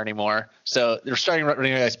even there anymore. So they're starting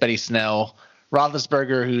running guys Benny Snell,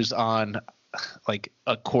 Roethlisberger, who's on like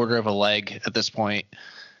a quarter of a leg at this point.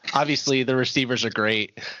 Obviously, the receivers are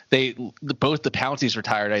great. Both the Pouncey's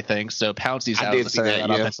retired, I think. So Pouncey's out of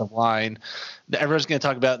the offensive line. Everyone's going to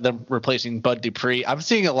talk about them replacing Bud Dupree. I'm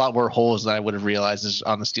seeing a lot more holes than I would have realized is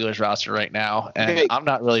on the Steelers roster right now, and I'm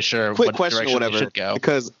not really sure what direction they should go.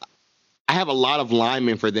 Because I have a lot of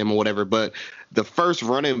linemen for them or whatever, but the first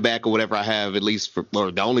running back or whatever I have, at least or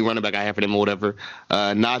the only running back I have for them or whatever,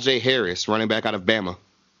 Najee Harris, running back out of Bama.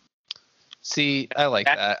 See, I like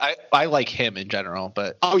that. I like him in general,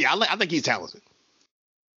 but I think he's talented.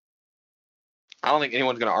 I don't think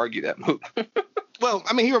anyone's going to argue that move. Well,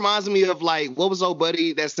 I mean, he reminds me of like what was old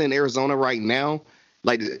buddy that's in Arizona right now.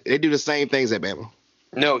 Like they do the same things at Bama.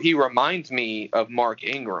 No, he reminds me of Mark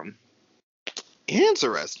Ingram.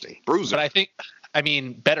 Interesting, bruiser. But I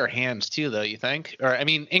mean, better hands too, though. You think? Or I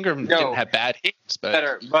mean, Ingram didn't have bad hands, but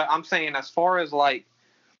better. But I'm saying, as far as like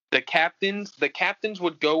the captains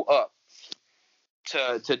would go up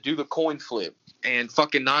to do the coin flip, and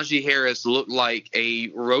fucking Najee Harris looked like a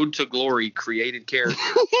Road to Glory created character.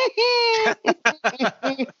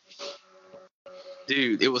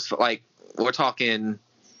 Dude, it was like, we're talking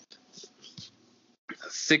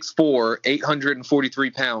 6'4",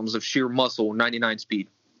 843 pounds of sheer muscle, 99 speed.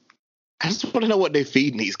 I just want to know what they're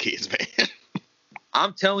feeding these kids, man.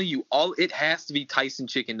 I'm telling you, it has to be Tyson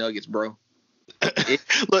chicken nuggets, bro.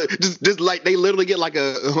 Look, just like they literally get like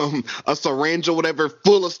a syringe or whatever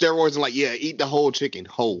full of steroids and like, yeah, eat the whole chicken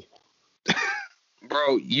whole.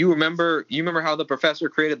 Bro, you remember how the professor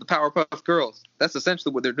created the Powerpuff Girls? That's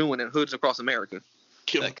essentially what they're doing in hoods across America.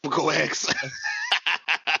 Go X.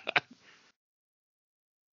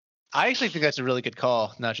 I actually think that's a really good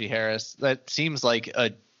call, Najee Harris. That seems like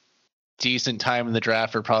a decent time in the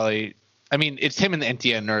draft for probably. I mean, it's him and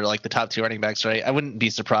Etienne are like the top two running backs, right? I wouldn't be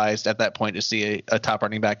surprised at that point to see a top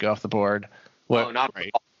running back go off the board. Not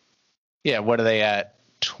right. Yeah, what are they at?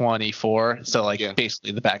 24. So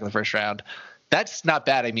basically the back of the first round. That's not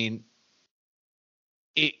bad. I mean,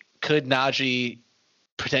 could Najee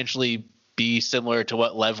potentially be similar to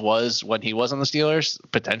what Lev was when he was on the Steelers?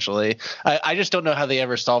 Potentially. I just don't know how they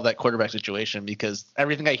ever solve that quarterback situation, because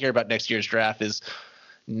everything I hear about next year's draft is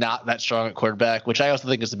not that strong at quarterback, which I also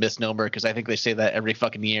think is a misnomer, because I think they say that every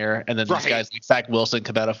fucking year, and then these guys like Zach Wilson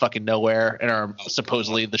come out of fucking nowhere and are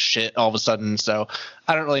supposedly the shit all of a sudden. So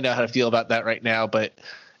I don't really know how to feel about that right now, but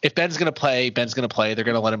if Ben's going to play, they're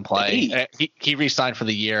going to let him play. He re-signed for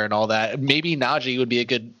the year and all that. Maybe Najee would be a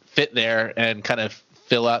good fit there and kind of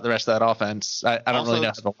fill out the rest of that offense. I don't really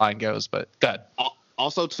know how the line goes, but go ahead.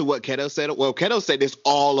 Also, to what Keto said, Keto said this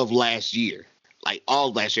all of last year. Like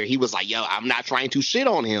all last year, he was like, yo, I'm not trying to shit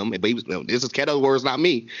on him. But this is Keto's words, not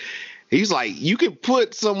me. He's like, you can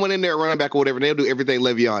put someone in there, running back or whatever, and they'll do everything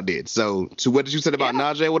Le'Veon did. So to what did you say about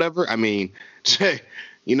Najee or whatever? I mean,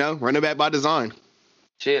 running back by design.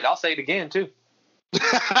 Shit, I'll say it again, too.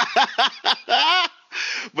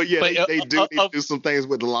 But yeah, they do need to do some things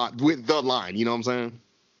with the line. You know what I'm saying?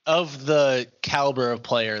 Of the caliber of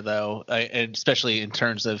player, though, and especially in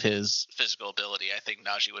terms of his physical ability, I think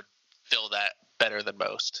Najee would fill that better than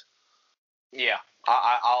most. Yeah,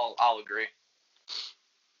 I'll agree.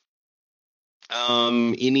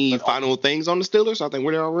 Any final things on the Steelers? I think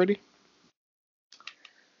we're there already.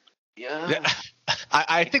 Yeah.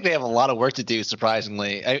 I think they have a lot of work to do,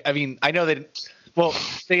 surprisingly. I mean, I know that. Well,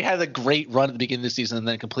 they had a great run at the beginning of the season and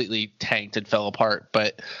then completely tanked and fell apart.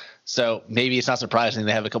 But so maybe it's not surprising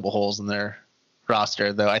they have a couple holes in their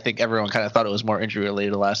roster, though. I think everyone kind of thought it was more injury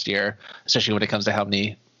related last year, especially when it comes to how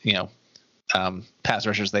many pass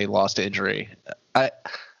rushers they lost to injury. I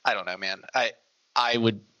don't know, man. I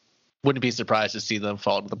wouldn't be surprised to see them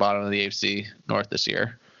fall to the bottom of the AFC North this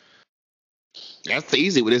year. That's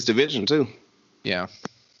easy with this division too. Yeah.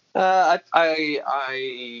 I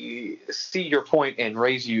see your point and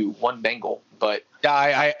raise you one Bengal, but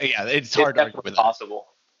it's hard to argue with that. Possible.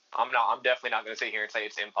 I'm definitely not going to sit here and say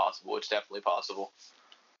it's impossible. It's definitely possible.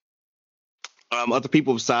 Other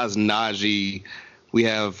people besides Najee, we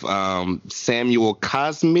have Samuel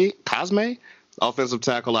Cosme, offensive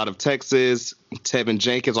tackle out of Texas, Tevin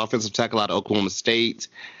Jenkins, offensive tackle out of Oklahoma State,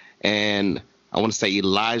 and I want to say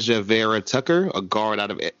Elijah Vera Tucker, a guard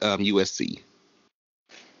out of USC.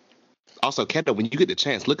 Also, Kendo, when you get the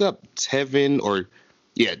chance, look up Tevin or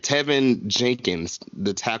Yeah, Tevin Jenkins,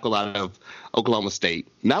 the tackle out of Oklahoma State.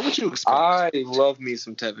 Not what you expect. I love me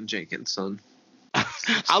some Tevin Jenkins, son.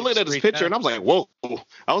 I looked at his picture and I was like, whoa,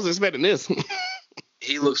 I was expecting this.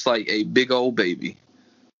 He looks like a big old baby.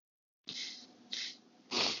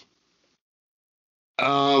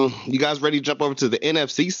 You guys ready to jump over to the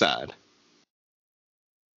NFC side?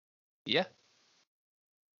 Yeah.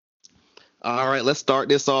 All right, let's start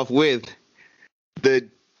this off with the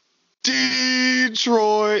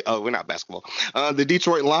Detroit. Oh, we're not basketball. The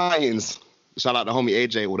Detroit Lions. Shout out to homie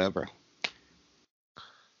AJ, whatever.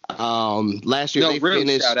 Last year No, they really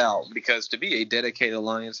finished. shout out, because to be a dedicated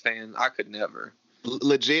Lions fan, I could never.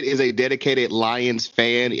 Legit is a dedicated Lions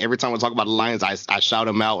fan. Every time I talk about the Lions, I shout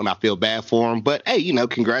him out and I feel bad for him. But hey,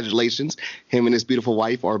 congratulations. Him and his beautiful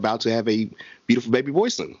wife are about to have a beautiful baby boy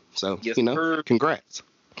soon. So, Yes, congrats.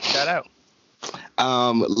 Shout out.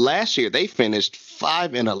 Last year they finished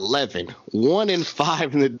 5-11,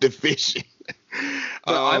 1-5 in the division.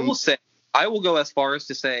 But I will go as far as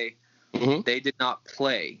to say they did not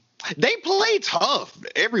play. They play tough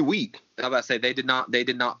every week. I'm about to say they did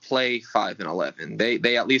not play 5-11.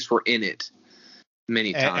 They at least were in it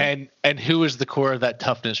many times. And who is the core of that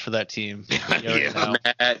toughness for that team?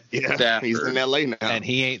 Matt Stafford. He's in LA now, and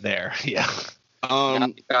he ain't there. Yeah.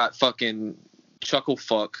 Got fucking chuckle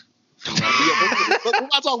fuck. We're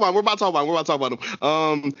about to talk about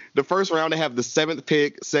them. The first round they have the 7th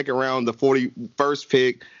pick, second round the 41st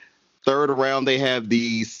pick, third round they have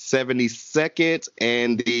the 72nd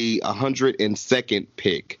and the 102nd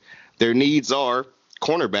pick. Their needs are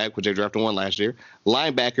cornerback, which they drafted one last year,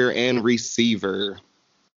 linebacker, and receiver.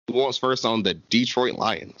 Who wants first on the Detroit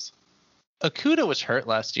Lions? Okuda was hurt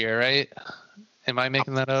last year, right? Am I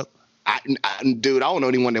making that up? Dude, I don't know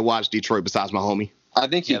anyone that watched Detroit besides my homie. I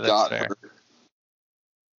think he got hurt.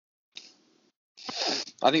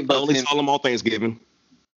 I think I only saw him on Thanksgiving.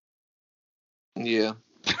 Yeah.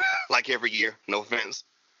 Like every year. No offense.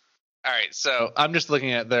 All right, so I'm just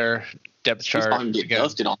looking at their depth chart. He's get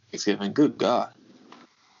dusted on Thanksgiving. Good God.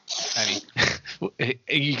 I mean,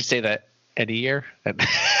 you can say that any year. Their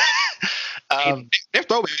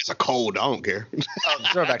throwbacks are cold. I don't care.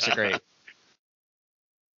 Throwbacks are great.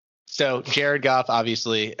 So Jared Goff,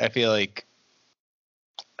 obviously, I feel like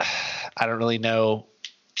I don't really know.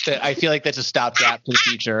 I feel like that's a stopgap to the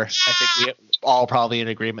future. I think we all probably in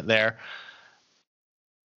agreement there.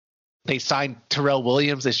 They signed Terrell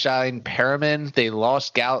Williams. They signed Perriman. They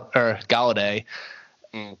lost Galladay.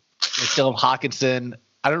 They still have Hawkinson.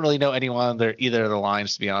 I don't really know anyone on either of the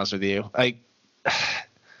lines, to be honest with you. I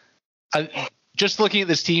just looking at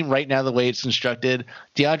this team right now, the way it's constructed,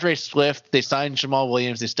 DeAndre Swift, they signed Jamal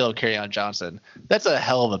Williams, they still have Kerryon Johnson. That's a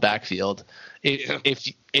hell of a backfield.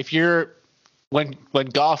 If you're when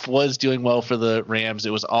Goff was doing well for the Rams,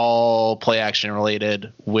 it was all play action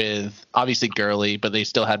related with obviously Gurley, but they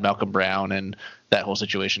still had Malcolm Brown and that whole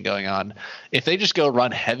situation going on. If they just go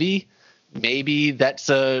run heavy, maybe that's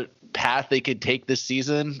a path they could take this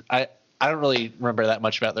season. I don't really remember that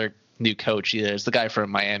much about their new coach either. It's the guy from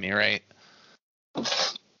Miami, right?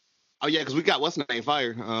 Oh yeah, because we got what's the name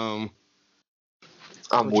fired. I'm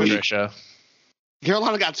weak. Patricia.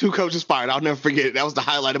 Carolina got 2 coaches fired. I'll never forget it. That was the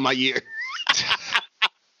highlight of my year.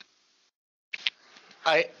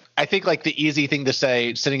 I think like the easy thing to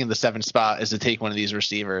say sitting in the 7th spot is to take one of these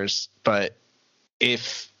receivers, but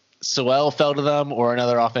if Sewell fell to them or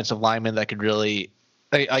another offensive lineman that could really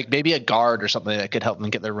like maybe a guard or something that could help them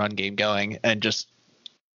get their run game going and just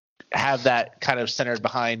have that kind of centered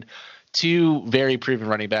behind 2 very proven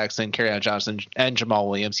running backs and Kerryon Johnson and Jamal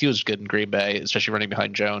Williams. He was good in Green Bay, especially running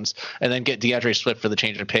behind Jones, and then get DeAndre Swift for the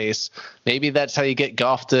change of pace. Maybe that's how you get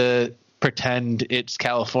Goff to pretend it's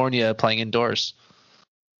California playing indoors.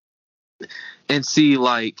 And see,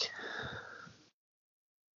 like,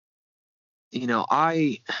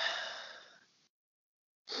 I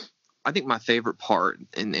think my favorite part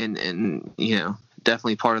and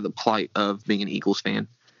definitely part of the plight of being an Eagles fan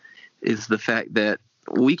is the fact that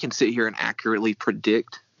we can sit here and accurately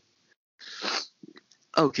predict,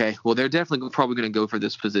 okay, well, they're definitely probably going to go for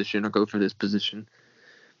this position or go for this position.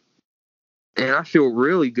 And I feel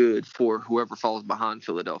really good for whoever falls behind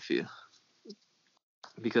Philadelphia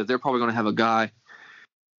because they're probably going to have a guy.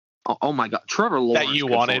 Oh my God, Trevor Lawrence that you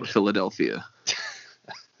wanted Philadelphia.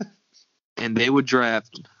 And they would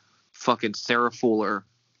draft fucking Sarah Fuller,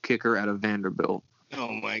 kicker out of Vanderbilt.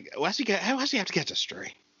 Oh my God, why she have to catch a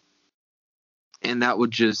stray? And that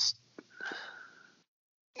would just.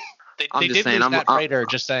 They did lose Matt Prater,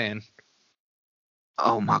 just saying.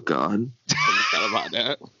 Oh my God. I forgot about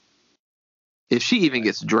that. If she even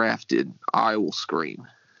gets drafted, I will scream.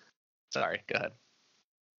 Sorry, go ahead.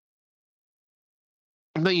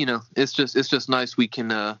 But it's just nice we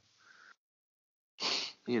can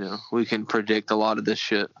we can predict a lot of this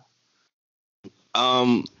shit.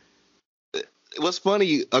 What's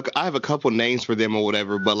funny, I have a couple names for them or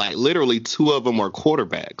whatever, but like literally two of them are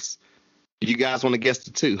quarterbacks. You guys want to guess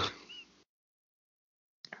the two?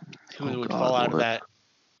 Who would fall out of that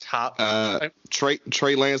top?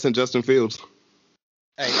 Trey Lance and Justin Fields.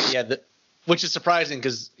 Which is surprising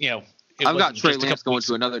because I've got Trey Lance going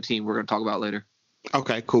to another team we're going to talk about later.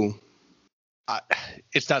 Okay, cool.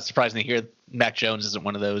 It's not surprising to hear Mac Jones isn't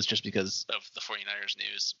one of those just because of the 49ers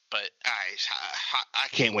news, but I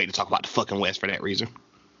can't wait to talk about the fucking West for that reason.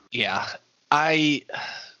 Yeah, I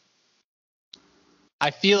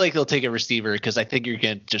feel like they'll take a receiver because I think you're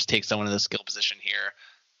going to just take someone in the skill position here.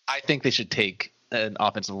 I think they should take an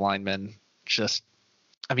offensive lineman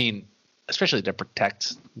especially to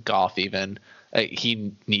protect Goff even.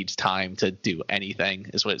 He needs time to do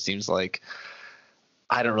anything is what it seems like.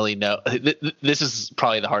 I don't really know. This is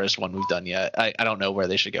probably the hardest one we've done yet. I don't know where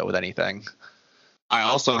they should go with anything. I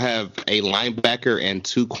also have a linebacker and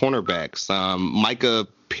two cornerbacks. Micah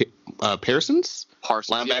Parsons?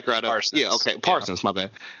 Linebacker out of Parsons. Yeah, okay. Parsons, my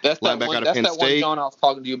bad. That's that one John I was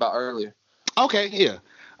talking to you about earlier. Okay, yeah.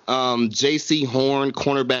 J.C. Horn,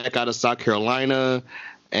 cornerback out of South Carolina,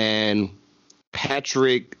 and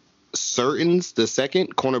Patrick Surtains, the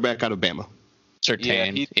second, cornerback out of Bama.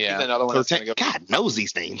 Surtain. He's another one. God knows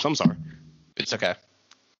these names. I'm sorry. It's okay.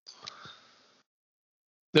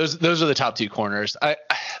 Those are the top two corners. I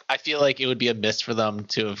feel like it would be a miss for them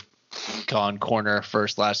to have gone corner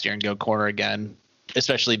first last year and go corner again,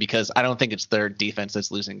 especially because I don't think it's their defense that's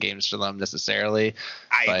losing games to them necessarily.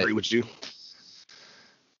 I agree with you.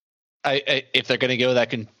 If they're going to go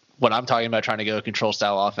what I'm talking about, trying to go a control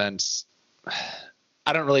style offense,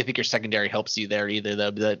 I don't really think your secondary helps you there either, though,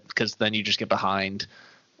 because then you just get behind,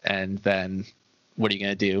 and then what are you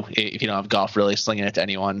going to do if you don't have Goff really slinging it to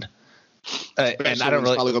anyone? And I don't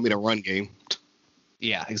really. It's probably going to be the run game.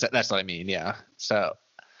 Yeah, exactly. That's what I mean. Yeah. So.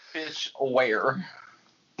 Bitch, where?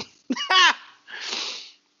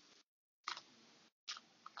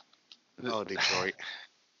 Oh, Detroit.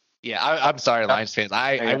 Yeah, I'm sorry, Lions fans.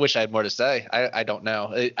 I wish I had more to say. I don't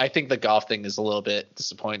know. I think the Goff thing is a little bit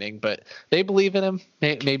disappointing, but they believe in him.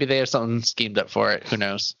 Maybe they have something schemed up for it. Who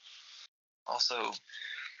knows? Also,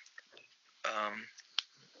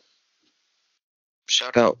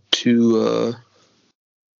 shout out to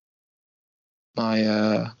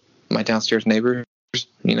my downstairs neighbors.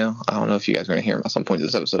 I don't know if you guys are going to hear them at some point in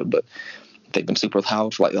this episode, but they've been super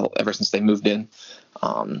loud ever since they moved in.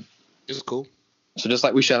 It's cool. So just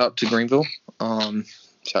like we shout out to Greenville, shout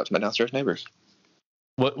out to my downstairs neighbors.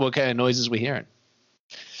 What kind of noises we hearing?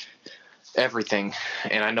 Everything,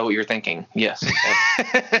 and I know what you're thinking. Yes.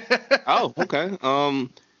 Oh, okay.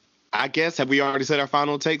 I guess have we already said our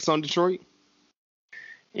final takes on Detroit?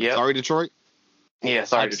 Yeah. Sorry, Detroit. Yeah,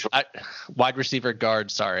 sorry, Detroit. Wide receiver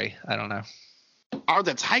guard. Sorry, I don't know. Are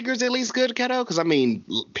the Tigers at least good, Keto? Because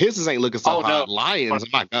Pistons ain't looking so hot. No.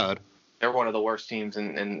 Lions, my God, they're one of the worst teams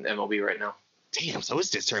in MLB right now. Damn, so it's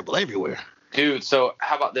just terrible everywhere. Dude, so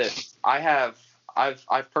how about this? I've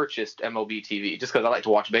purchased MLB TV just because I like to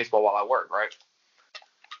watch baseball while I work, right?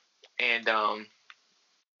 And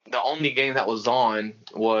the only game that was on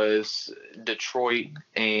was Detroit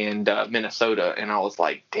and Minnesota, and I was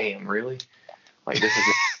like, damn, really? Like this is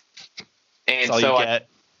and that's all you get.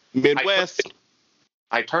 Midwest.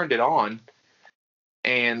 I turned it on,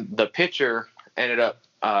 and the pitcher ended up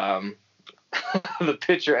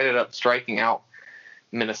striking out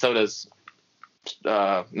Minnesota's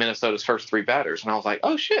first three batters, and I was like,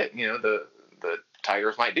 "Oh shit!" The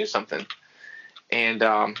Tigers might do something. And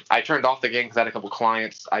I turned off the game because I had a couple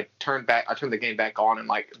clients. I turned the game back on in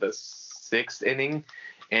like the sixth inning,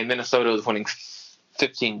 and Minnesota was winning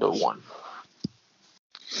 15-1.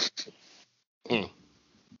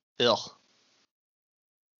 Ill.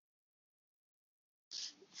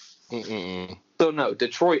 So no,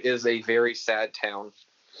 Detroit is a very sad town.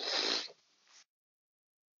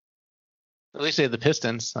 At least they have the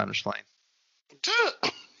Pistons. I'm just playing.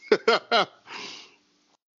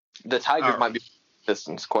 The Tigers might be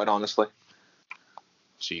Pistons, quite honestly.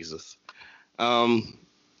 Jesus. All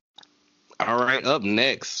right, up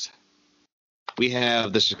next, we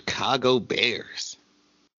have the Chicago Bears.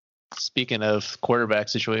 Speaking of quarterback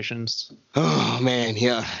situations. Oh, man,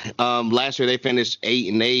 yeah. Last year they finished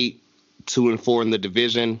 8-8, 2-4 in the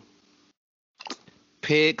division.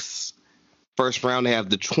 Picks. First round, they have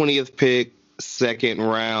the 20th pick. Second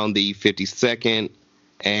round, the 52nd.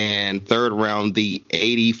 And third round, the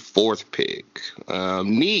 84th pick.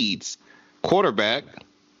 Needs quarterback,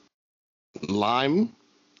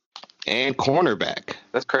 and cornerback.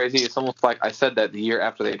 That's crazy. It's almost like I said that the year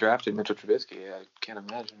after they drafted Mitchell Trubisky. I can't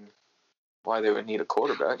imagine why they would need a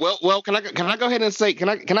quarterback. Well, can I go ahead and say can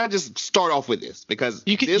I just start off with this because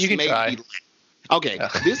You can try. Okay,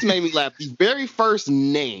 this made me laugh. The very first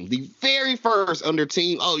under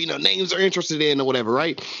team, names are interested in or whatever,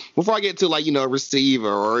 right? Before I get to a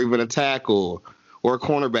receiver or even a tackle or a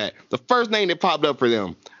cornerback, the first name that popped up for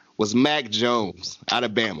them was Mac Jones out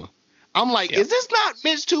of Bama. I'm like, Is this not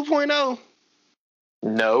Mitch 2.0?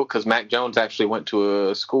 No, because Mac Jones actually went to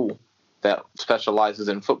a school that specializes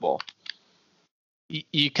in football.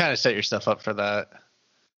 You kind of set yourself up for that.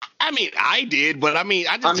 I mean, I did, but I mean,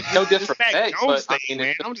 no disrespect, but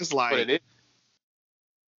man. I'm just like,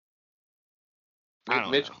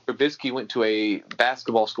 Mitch Trubisky went to a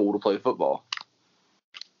basketball school to play football,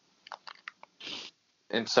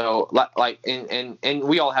 and so and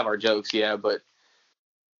we all have our jokes, yeah, but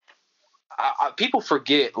people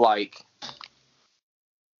forget,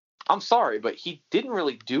 I'm sorry, but he didn't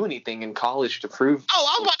really do anything in college to prove. Oh,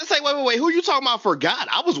 I was about to say, wait. Who you talking about? Forgot.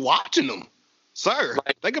 I was watching them, sir.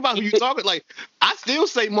 Think about who you talking. I still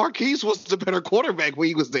say Marquise was the better quarterback when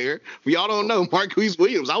he was there. If y'all don't know, Marquise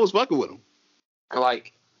Williams, I was fucking with him.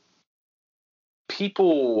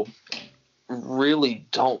 People really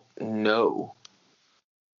don't know,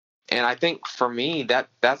 and I think for me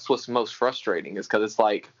that's what's most frustrating is because it's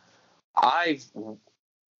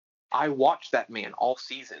I watched that man all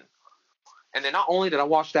season. And then not only did I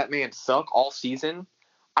watch that man suck all season,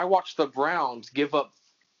 I watched the Browns give up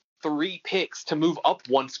 3 picks to move up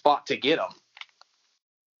 1 spot to get him.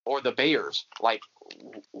 Or the Bears.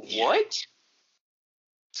 What?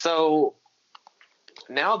 So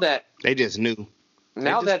now that they just knew.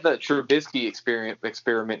 That the Trubisky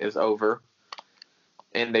experiment is over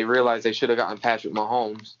and they realize they should have gotten Patrick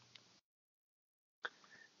Mahomes,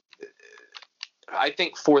 I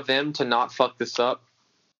think for them to not fuck this up,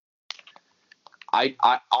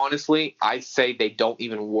 I honestly say they don't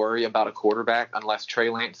even worry about a quarterback unless Trey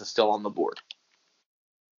Lance is still on the board.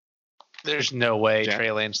 There's no way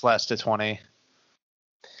Trey Lance lasts to 20.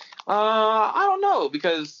 I don't know,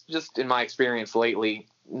 because just in my experience lately,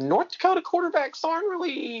 North Dakota quarterbacks aren't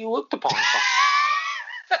really looked upon.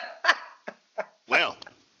 Well,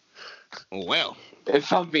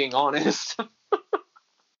 if I'm being honest.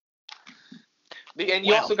 And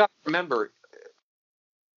you also got to remember,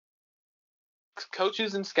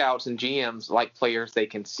 coaches and scouts and GMs like players they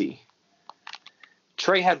can see.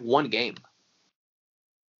 Trey had 1 game.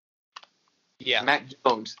 Yeah. Mac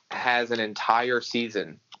Jones has an entire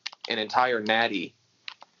season, an entire natty.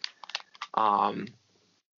 Trevor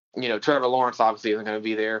Lawrence obviously isn't going to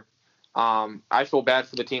be there. I feel bad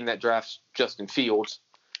for the team that drafts Justin Fields.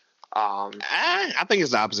 I think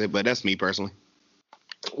it's the opposite, but that's me personally.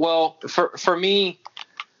 Well, for me,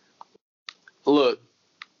 look,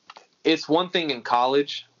 it's one thing in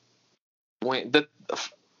college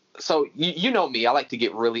so you know me, I like to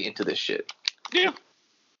get really into this shit. Yeah.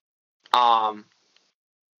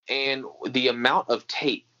 And the amount of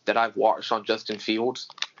tape that I've watched on Justin Fields,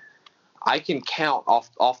 I can count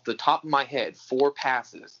off the top of my head 4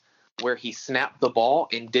 passes where he snapped the ball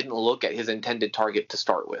and didn't look at his intended target to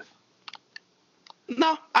start with.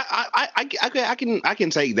 No, I can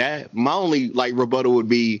take that. My only rebuttal would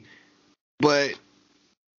be, but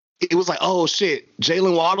it was oh shit,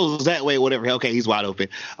 Jalen Waddles is that way, whatever. Okay, he's wide open.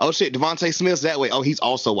 Oh shit, Devontae Smith's that way. Oh, he's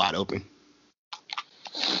also wide open.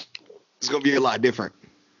 It's gonna be a lot different.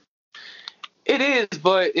 It is,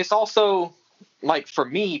 but it's also for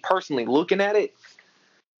me personally, looking at it,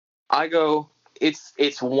 I go,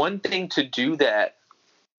 it's one thing to do that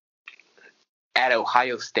at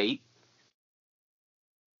Ohio State,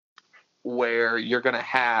 where you're going to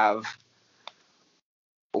have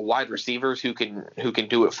wide receivers who can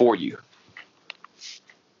do it for you.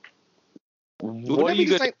 What are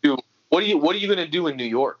you going to do? What are you going to do in New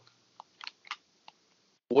York?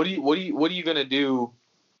 What are you going to do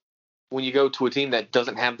when you go to a team that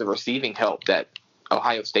doesn't have the receiving help that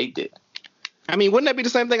Ohio State did? I mean, wouldn't that be the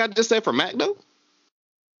same thing I just said for Mac though?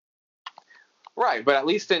 Right, but at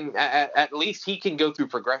least he can go through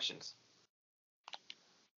progressions.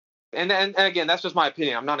 And again, that's just my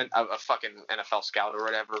opinion. I'm not a fucking NFL scout or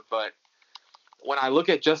whatever, but when I look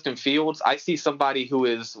at Justin Fields, I see somebody who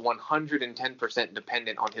is 110%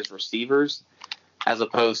 dependent on his receivers, as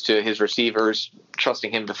opposed to his receivers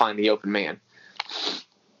trusting him to find the open man.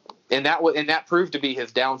 And that proved to be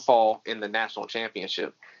his downfall in the national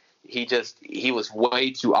championship. He was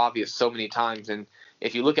way too obvious so many times. And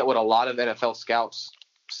if you look at what a lot of NFL scouts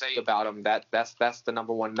say about him, that's the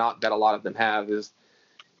number one knock that a lot of them have is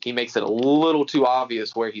he makes it a little too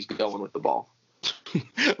obvious where he's going with the ball.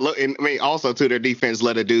 Look, and I mean, also to their defense,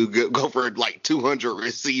 let a dude go for like 200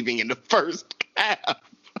 receiving in the first half.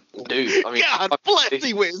 Dude, I mean, God bless,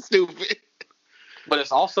 he went stupid. But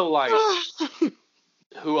it's also like,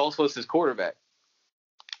 who else was his quarterback?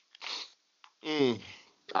 I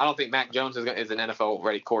don't think Mac Jones is an NFL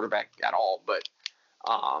ready quarterback at all. But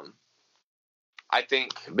I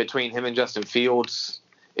think between him and Justin Fields,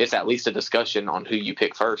 it's at least a discussion on who you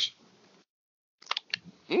pick first.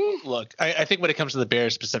 Look, I think when it comes to the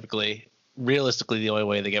Bears specifically, realistically, the only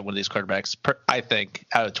way they get one of these quarterbacks, I think,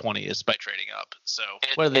 out of 20 is by trading up. So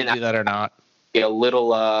whether they do that or not. A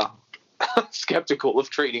little skeptical of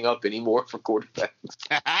trading up anymore for quarterbacks.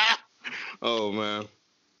 Oh, man.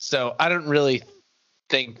 So I don't really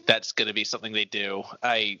think that's going to be something they do.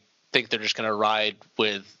 I think they're just going to ride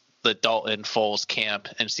with the Dalton Foles camp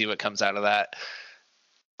and see what comes out of that.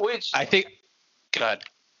 Which I think – go ahead.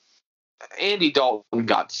 Andy Dalton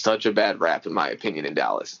got such a bad rap, in my opinion, in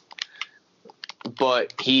Dallas.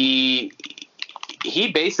 But he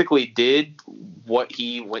basically did what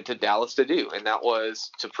he went to Dallas to do, and that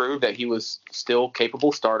was to prove that he was still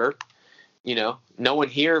capable starter. You know, no one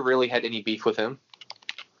here really had any beef with him.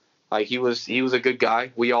 Like, he was a good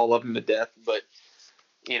guy. We all love him to death. But,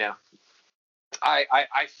 you know, I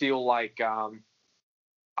feel like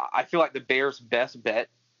the Bears' best bet,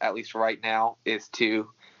 at least right now, is to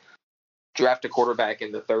draft a quarterback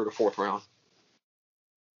in the third or fourth round.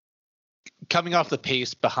 Coming off the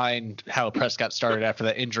pace behind how Prescott started after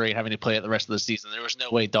that injury and having to play it the rest of the season, there was no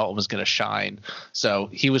way Dalton was going to shine. So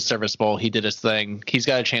he was serviceable. He did his thing. He's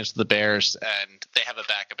got a chance with the Bears, and they have a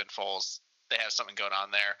backup in Foles. They have something going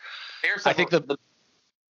on there. I think the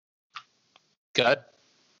good.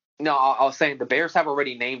 No, I was saying the Bears have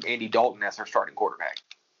already named Andy Dalton as their starting quarterback.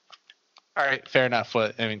 All right, fair enough.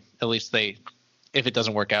 I mean, at least if it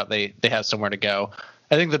doesn't work out, they have somewhere to go.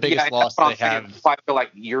 I think the biggest loss they have. I feel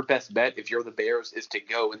like your best bet, if you're the Bears, is to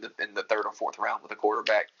go in the third or fourth round with a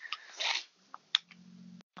quarterback.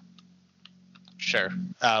 Sure.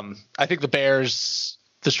 I think the Bears,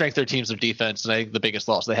 the strength of their teams of defense, and I think the biggest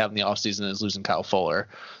loss they have in the offseason is losing Kyle Fuller.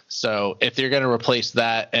 So if you're going to replace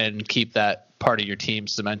that and keep that part of your team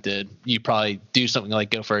cemented, you probably do something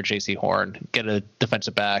like go for a J.C. Horn, get a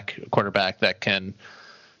defensive back, a quarterback that can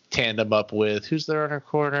tandem up with who's there on our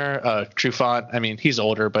corner? Trufant. I mean, he's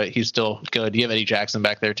older, but he's still good. You have Eddie Jackson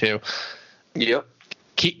back there too. Yep.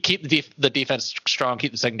 Keep the defense strong.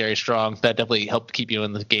 Keep the secondary strong. That definitely helped keep you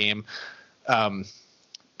in the game.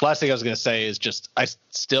 Last thing I was going to say is just I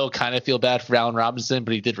still kind of feel bad for Allen Robinson,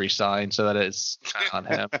 but he did resign, so that is on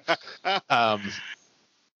him.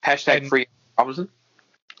 Hashtag free Robinson.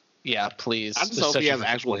 Yeah, please. I just hope he has an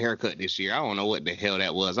actual haircut this year. I don't know what the hell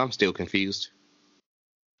that was. I'm still confused.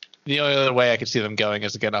 The only other way I could see them going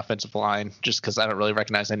is to get an offensive line, just because I don't really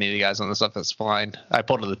recognize any of the guys on this offensive line. I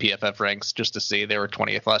pulled to the PFF ranks just to see. They were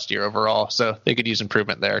 20th last year overall, so they could use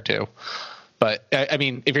improvement there too. But, I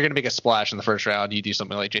mean, if you're going to make a splash in the first round, you do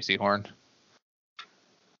something like J.C. Horn.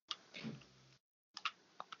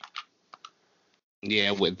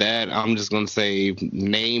 Yeah, with that, I'm just going to say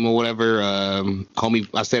name or whatever. Homie,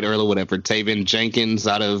 I said earlier, whatever. Taven Jenkins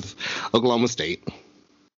out of Oklahoma State.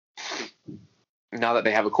 Now that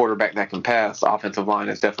they have a quarterback that can pass, the offensive line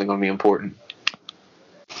is definitely going to be important.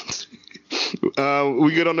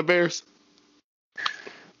 We good on the Bears?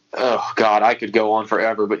 Oh, God, I could go on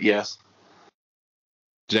forever, but yes.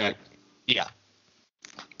 Jack? Yeah.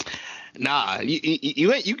 Nah,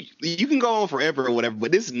 you can go on forever or whatever,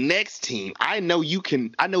 but this next team, I know you've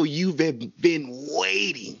been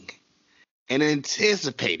waiting and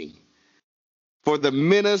anticipating for the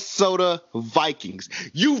Minnesota Vikings.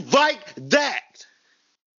 You like that.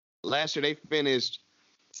 Last year they finished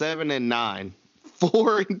 7-9,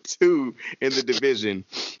 4-2 in the division.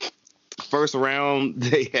 First round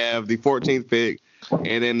they have the 14th pick,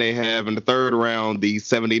 and then they have in the third round the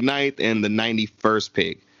 79th and the 91st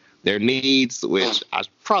pick. Their needs, which I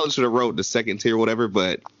probably should have wrote the second tier or whatever,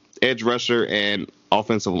 but edge rusher and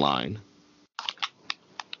offensive line.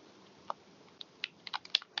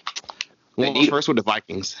 First with the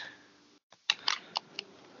Vikings.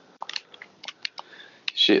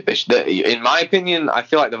 Shit, in my opinion, I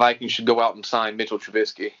feel like the Vikings should go out and sign Mitchell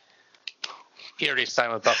Trubisky. He already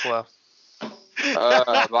signed with Buffalo.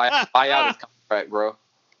 Buy out his contract, bro.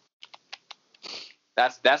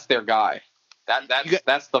 That's their guy.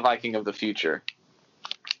 That's the Viking of the future.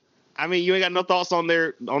 I mean, you ain't got no thoughts on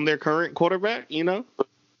their current quarterback, you know?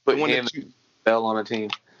 Put him Bell on a team.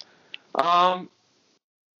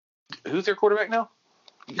 Who's their quarterback now?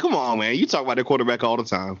 Come on, man. You talk about their quarterback all the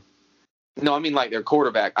time. No, I mean like their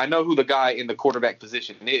quarterback. I know who the guy in the quarterback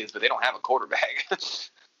position is, but they don't have a quarterback.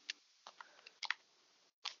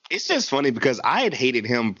 It's just funny because I had hated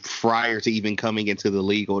him prior to even coming into the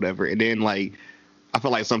league or whatever, and then like I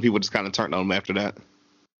feel like some people just kind of turned on him after that.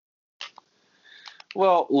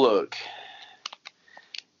 Well, look,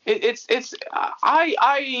 so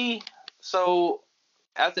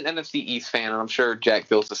as an NFC East fan, and I'm sure Jack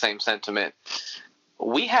feels the same sentiment.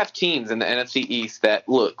 We have teams in the NFC East that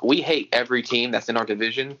look. We hate every team that's in our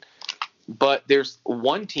division, but there's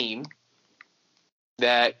one team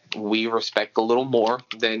that we respect a little more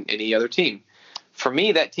than any other team. For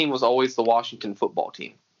me, that team was always the Washington football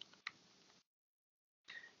team.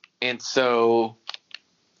 And so,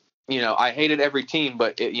 I hated every team,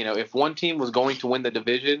 but if one team was going to win the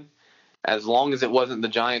division, as long as it wasn't the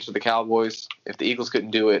Giants or the Cowboys, if the Eagles couldn't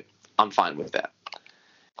do it, I'm fine with that.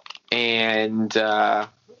 And,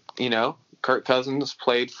 Kirk Cousins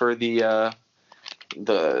played for the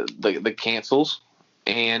Cancels.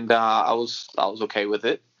 And I was okay with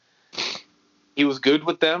it. He was good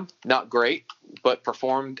with them, not great, but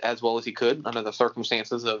performed as well as he could under the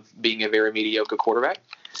circumstances of being a very mediocre quarterback.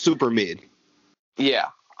 Super mid. Yeah,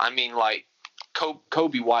 I mean, like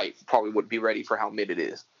Kobe White probably wouldn't be ready for how mid it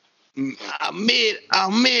is. I'm mid.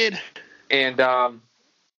 And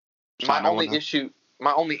my only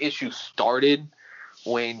issue started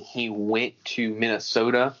when he went to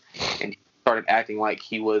Minnesota and started acting like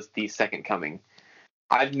he was the second coming.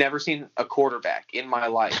 I've never seen a quarterback in my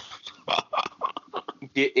life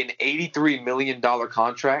get an $83 million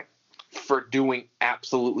contract for doing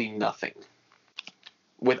absolutely nothing.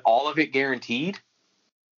 With all of it guaranteed?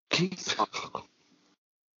 No.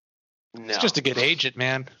 It's just a good agent,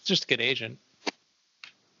 man. It's just a good agent.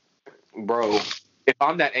 Bro, if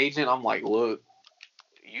I'm that agent, I'm like, look,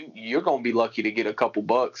 you're going to be lucky to get a couple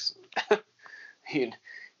bucks. You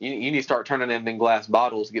need to start turning them in glass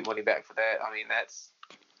bottles to get money back for that. I mean,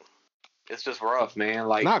 it's just rough, man.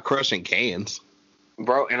 Like, not crushing cans,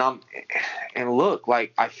 bro. And look,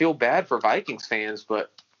 like, I feel bad for Vikings fans,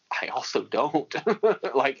 but I also don't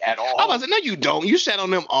like at all. I was like, no, you don't. You sat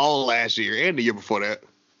on them all last year and the year before that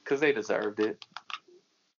because they deserved it.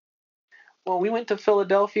 Well, we went to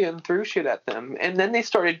Philadelphia and threw shit at them, and then they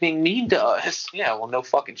started being mean to us. Yeah, well, no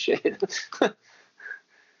fucking shit.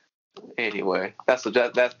 Anyway, that's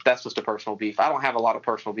just a personal beef. I don't have a lot of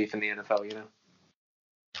personal beef in the NFL,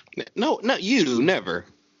 No, you do never.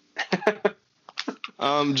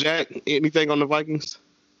 Jack, anything on the Vikings?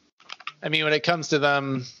 I mean, when it comes to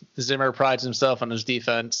them, Zimmer prides himself on his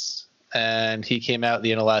defense, and he came out at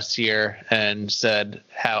the end of last year and said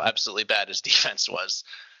how absolutely bad his defense was.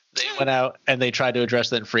 They went out and they tried to address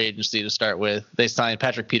that in free agency to start with. They signed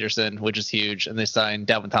Patrick Peterson, which is huge, and they signed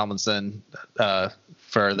Dalvin Tomlinson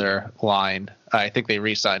for their line. I think they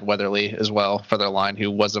re-signed Weatherly as well for their line,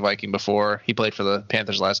 who was a Viking before. He played for the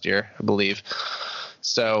Panthers last year, I believe.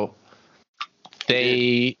 So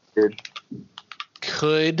they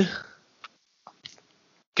could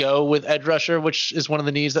go with edge rusher, which is one of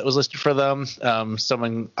the needs that was listed for them.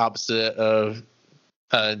 Someone opposite of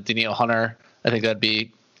Danielle Hunter. I think that'd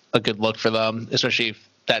be a good look for them, especially if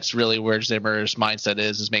that's really where Zimmer's mindset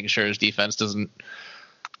is making sure his defense doesn't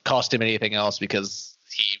cost him anything else because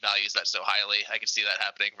he values that so highly. I can see that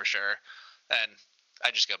happening for sure. And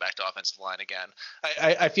I just go back to offensive line again.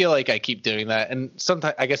 I feel like I keep doing that. And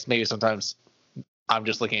sometimes, I guess maybe sometimes I'm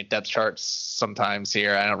just looking at depth charts sometimes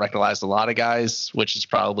here. I don't recognize a lot of guys, which is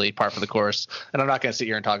probably par for the course. And I'm not going to sit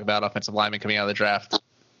here and talk about offensive linemen coming out of the draft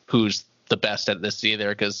who's the best at this either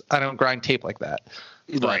because I don't grind tape like that.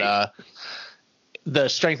 Right. But the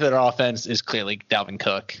strength of their offense is clearly Dalvin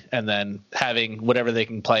Cook, and then having whatever they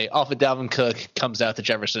can play off of Dalvin Cook comes out to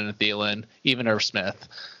Jefferson and Thielen, even Irv Smith.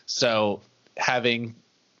 So having,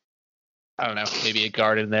 I don't know, maybe a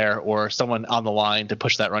guard in there or someone on the line to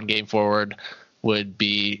push that run game forward would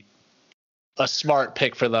be a smart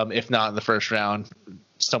pick for them, if not in the first round,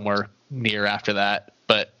 somewhere near after that.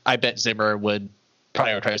 But I bet Zimmer would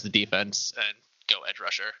prioritize the defense and go edge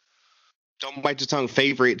rusher. Don't bite your tongue.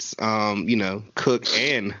 Favorites, Cook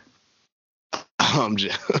and I'm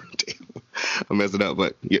messing up,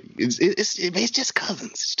 but it's just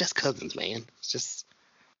Cousins. It's just Cousins, man. It's just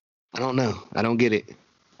I don't know. I don't get it.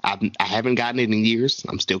 I haven't gotten it in years.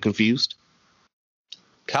 I'm still confused.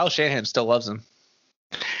 Kyle Shanahan still loves him.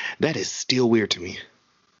 That is still weird to me.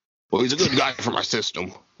 Well, he's a good guy for my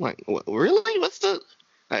system. Like, what, really? What's the?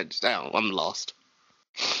 I'm lost.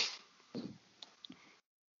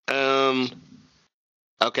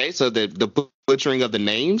 Okay, so the butchering of the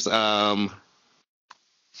names. I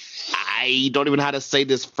don't even know how to say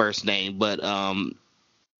this first name, but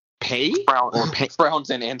Browns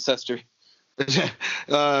and ancestry.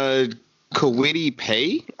 Kwity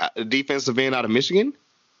Paye, defensive end out of Michigan.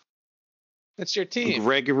 It's your team.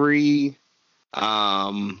 Gregory,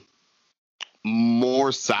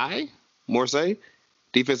 Morsay,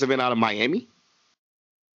 defensive end out of Miami.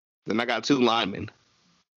 Then I got 2 linemen.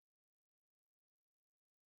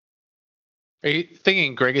 Are you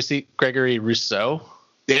thinking Gregory Rousseau?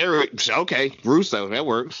 Okay, Russo, that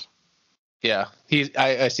works. Yeah,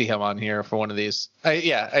 I see him on here for one of these.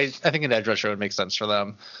 I think an edge rusher would make sense for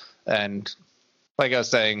them. And like I was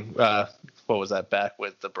saying, what was that back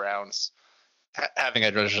with the Browns? Having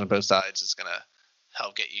edge rushers on both sides is going to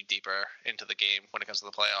help get you deeper into the game when it comes to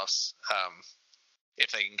the playoffs.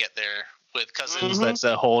 If they can get there with Cousins, that's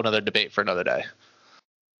a whole other debate for another day.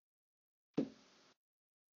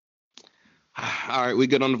 All right, we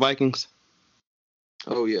good on the Vikings?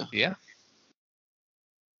 Oh, yeah. Yeah.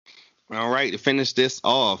 All right, to finish this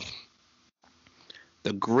off,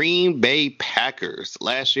 the Green Bay Packers.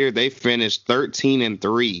 Last year, they finished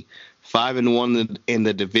 13-3, 5-1 in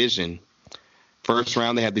the division. First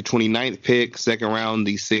round, they had the 29th pick. Second round,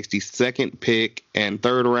 the 62nd pick. And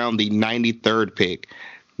third round, the 93rd pick.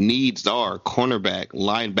 Needs are cornerback,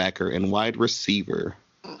 linebacker, and wide receiver.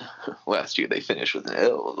 Last year, they finished with an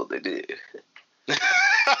L, what they did.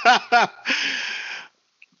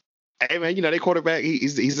 Hey, man, you know, their quarterback,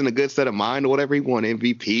 he's in a good set of mind or whatever. He won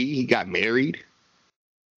MVP. He got married.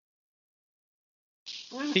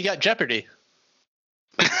 He got Jeopardy.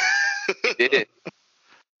 He did.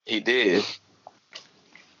 He did.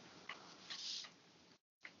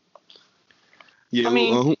 Yeah, I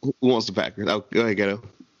mean, who wants the Packers? Oh, go ahead, Ghetto.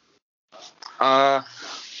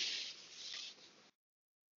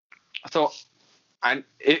 So,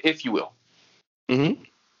 if you will,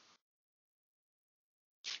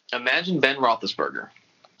 imagine Ben Roethlisberger,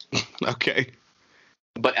 Okay.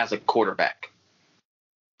 but as a quarterback.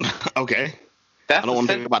 Okay. That's I don't want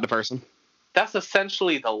to think about the person. That's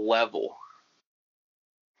essentially the level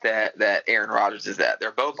that Aaron Rodgers is at.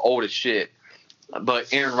 They're both old as shit,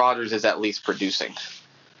 but Aaron Rodgers is at least producing.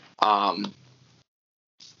 And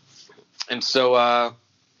so,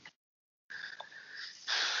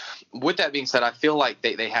 with that being said, I feel like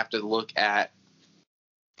they have to look at,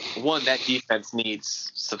 one, that defense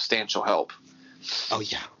needs substantial help. Oh,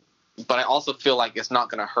 yeah. But I also feel like it's not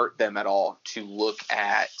going to hurt them at all to look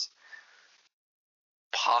at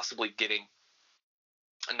possibly getting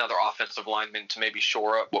another offensive lineman to maybe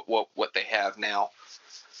shore up what they have now.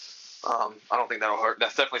 I don't think that'll hurt.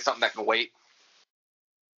 That's definitely something that can wait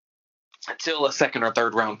until a second or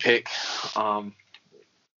third round pick.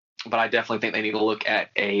 But I definitely think they need to look at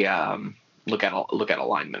a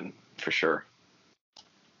lineman for sure.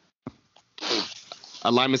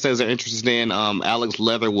 A lineman says they're interested in Alex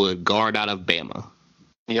Leatherwood, guard out of Bama.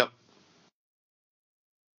 Yep.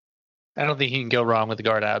 I don't think he can go wrong with the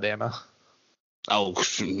guard Alabama. Oh,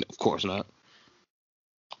 of course not.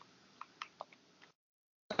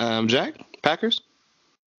 Jack, Packers?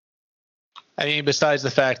 I mean, besides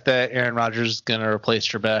the fact that Aaron Rodgers is going to replace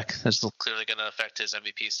Trebek, that's clearly going to affect his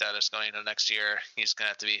MVP status going into next year. He's going to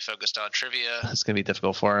have to be focused on trivia. It's going to be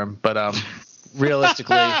difficult for him. But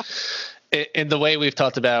realistically, in the way we've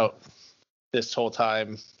talked about this whole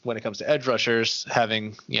time when it comes to edge rushers,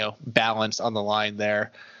 having, balance on the line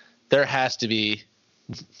there has to be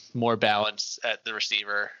more balance at the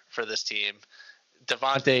receiver for this team.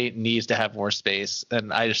 Devontae needs to have more space,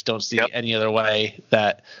 and I just don't see any other way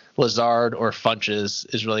that Lazard or Funches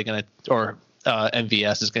is really going to, or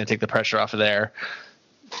MVS is going to take the pressure off of there.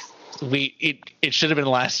 It should have been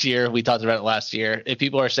last year. We talked about it last year. If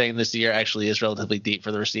people are saying this year actually is relatively deep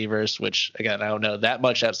for the receivers, which again I don't know that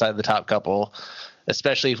much outside of the top couple,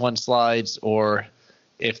 especially if one slides, or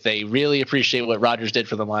if they really appreciate what Rodgers did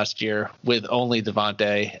for them last year with only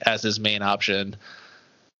Devontae as his main option,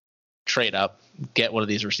 trade up, get one of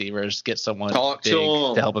these receivers, get someone big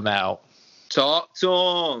to help him out. Talk to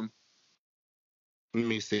him. Let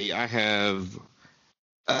me see. I have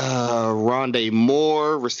Rondé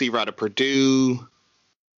Moore, receiver out of Purdue,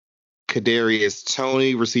 Kadarius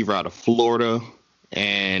Toney, receiver out of Florida,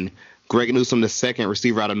 and Greg Newsome II,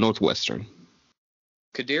 receiver out of Northwestern.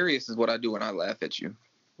 Kadarius is what I do when I laugh at you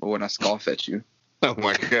or when I scoff at you. Oh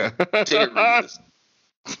my god. Kadarius.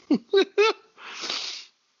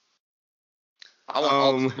 I want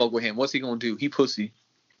all the smoke with him. What's he gonna do? He pussy.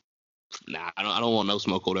 Nah, I don't want no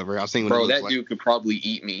smoke or whatever. I've seen what bro. That dude could probably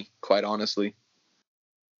eat me. Quite honestly.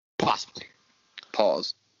 Possibly.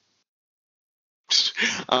 Pause.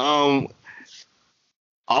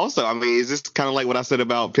 Also, I mean, is this kind of like what I said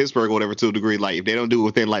about Pittsburgh or whatever to a degree? Like, if they don't do it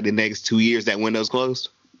within like the next 2 years, that window's closed.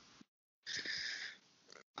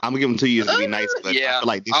 I'm gonna give them 2 years to be nice, but yeah, I feel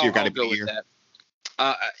like this year got to be a year. That.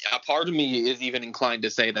 A part of me is even inclined to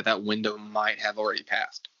say that window might have already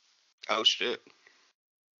passed. Oh shit.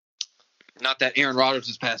 Not that Aaron Rodgers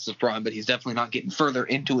is past his prime, but he's definitely not getting further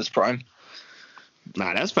into his prime.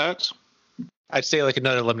 Nah, that's facts. I'd say like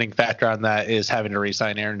another limiting factor on that is having to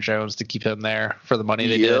re-sign Aaron Jones to keep him there for the money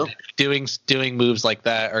they did. Doing moves like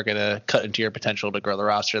that are going to cut into your potential to grow the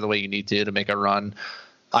roster the way you need to make a run.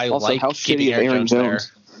 I Also, like how keeping shitty of Aaron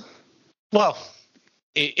Jones there. Well,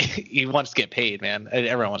 he wants to get paid, man.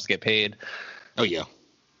 Everyone wants to get paid. Oh yeah.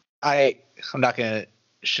 I'm not going to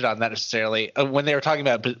shit on that necessarily. When they were talking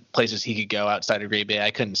about places he could go outside of Green Bay,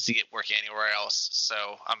 I couldn't see it working anywhere else. So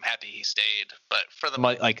I'm happy he stayed. But for the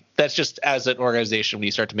money, like that's just as an organization, when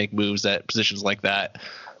you start to make moves at positions like that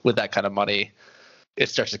with that kind of money, it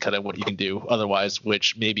starts to cut in what you can do otherwise,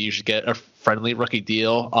 which maybe you should get a friendly rookie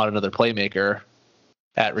deal on another playmaker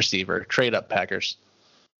at receiver. Trade up, Packers.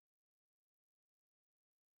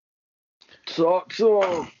 Talk.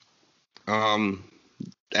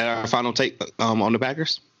 Our final take on the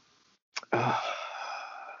Packers.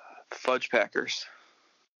 Fudge Packers.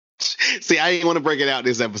 See, I didn't want to break it out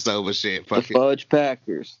this episode, but shit, The fuck it. Fudge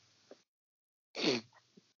Packers.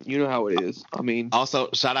 You know how it is. I mean, Also,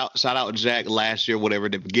 shout out Jack last year, whatever,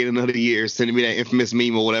 the beginning of the year, sending me that infamous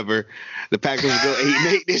meme or whatever. The Packers will go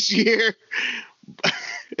 8-8 this year.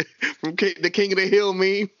 From the King of the Hill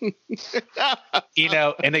meme.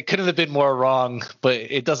 And it couldn't have been more wrong, but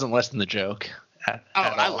it doesn't lessen the joke.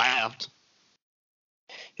 I laughed.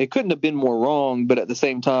 it couldn't have been more wrong, but at the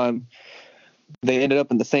same time, they ended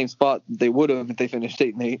up in the same spot they would have if they finished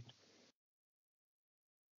 8-8.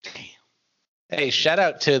 Hey, shout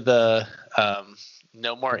out to the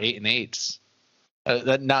no more 8-8s.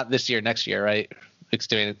 Not this year, next year, right?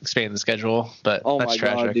 Expanding the schedule, but Oh that's my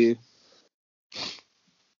tragic. god, dude!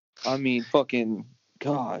 I mean, fucking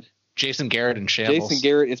god. Jason Garrett in shambles. Jason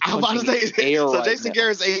Garrett is I was about to punching say, air so right Jason now.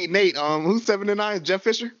 Garrett's 8-8. Who's 7-9? Jeff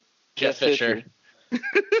Fisher? Jeff Fisher.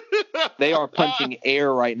 They are punching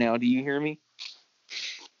air right now. Do you hear me?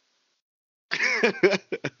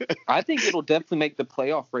 I think it'll definitely make the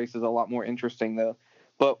playoff races a lot more interesting, though.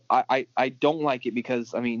 But I don't like it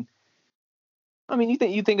because I mean you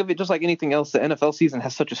think of it just like anything else. The NFL season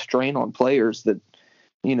has such a strain on players that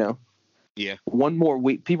Yeah. one more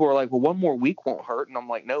week. People are like, well, one more week won't hurt, and I'm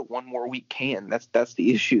like, no, one more week can. That's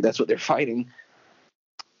the issue. That's what they're fighting.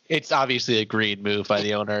 It's obviously a greed move by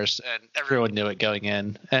the owners, and everyone knew it going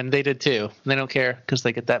in, and they did too. They don't care because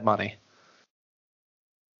they get that money.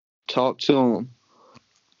 Talk to them.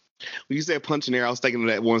 When you said punching air, I was thinking of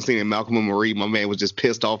that one scene in Malcolm and Marie. My man was just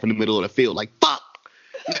pissed off in the middle of the field, like, fuck.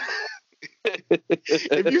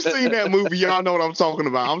 If you've seen that movie, y'all know what I'm talking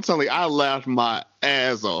about. I'm telling you, I laughed my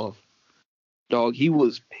ass off. Dog, he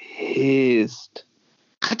was pissed.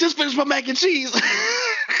 I just finished my mac and cheese.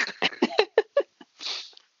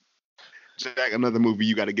 Jack, another movie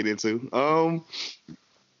you got to get into.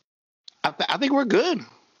 I think we're good.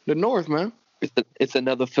 The North, man. It's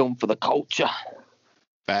another film for the culture.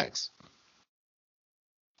 Facts.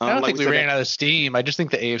 I don't like think we said, ran out of steam. I just think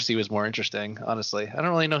the AFC was more interesting, honestly. I don't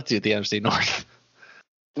really know what to do with the NFC North.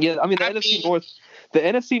 Yeah, I mean the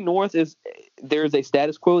NFC North is there's a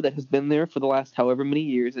status quo that has been there for the last however many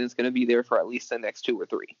years, and it's going to be there for at least the next 2 or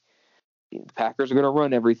 3. The Packers are going to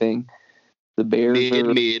run everything. The Bears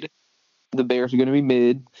The Bears are going to be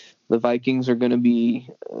mid. The Vikings are going to be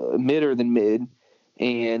midder than mid,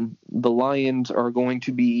 and the Lions are going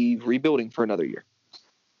to be rebuilding for another year.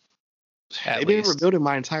 They've been rebuilding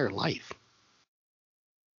my entire life.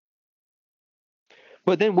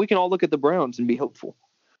 But then we can all look at the Browns and be hopeful.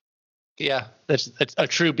 Yeah, that's a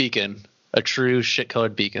true beacon, a true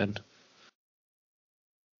shit-colored beacon.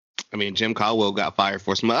 I mean, Jim Caldwell got fired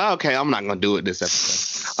for some. Okay, I'm not gonna do it this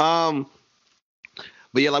episode.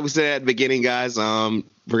 But yeah, like we said at the beginning, guys, we're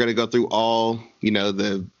gonna go through all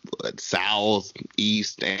the South,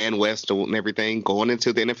 East, and West and everything going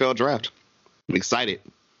into the NFL draft. I'm excited.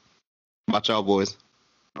 How about y'all boys?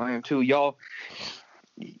 I am too, y'all.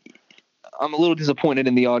 I'm a little disappointed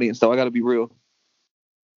in the audience, though. I got to be real.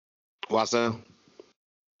 Why so?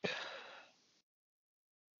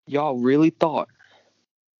 Y'all really thought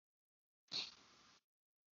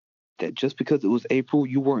that just because it was April,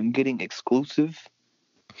 you weren't getting exclusive?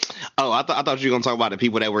 Oh, I thought you were gonna talk about the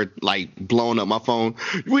people that were like blowing up my phone.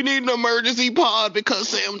 We need an emergency pod because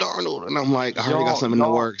Sam Darnold, and I'm like, I already got something in the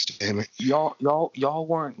works. Damn it! Y'all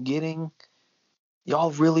weren't getting.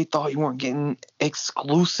 Y'all really thought you weren't getting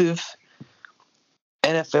exclusive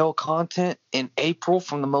NFL content in April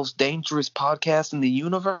from the most dangerous podcast in the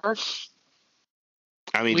universe?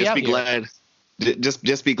 I mean, just be glad.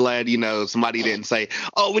 Just be glad, somebody didn't say,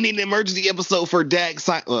 "Oh, we need an emergency episode for Dak."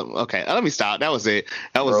 Well, okay, let me stop. That was it.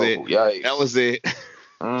 That was it. Yikes. That was it.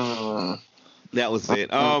 That was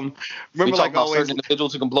it. We Remember, talk like about always, certain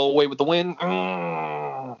individuals who can blow away with the wind.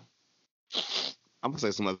 I'm gonna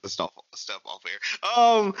say some other stuff off air.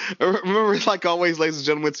 Remember, like always, ladies and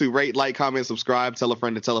gentlemen, to rate, like, comment, subscribe, tell a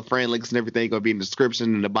friend to tell a friend. Links and everything gonna be in the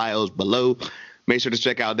description and the bios below. Make sure to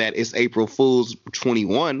check out that It's April Fool's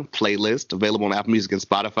 21 playlist available on Apple Music and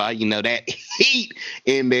Spotify. You know, that heat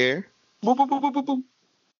in there Boop, boop, boop, boop, boop, boop.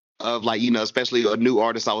 of, like, you know, especially a new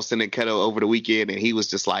artist. I was sending Keto over the weekend, and he was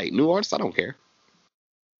just like, "New artist, I don't care."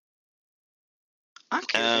 I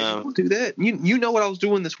can't don't do that. You know what I was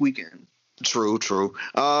doing this weekend. True.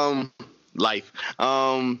 Life.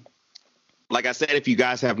 Like I said, if you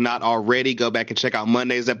guys have not already, go back and check out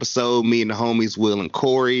Monday's episode. Me and the homies Will and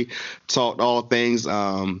Corey talked all things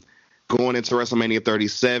going into WrestleMania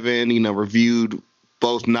 37. You know, reviewed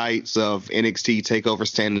both nights of NXT Takeover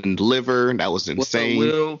Stand and Deliver. That was insane. What's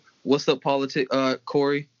up, Will? What's up,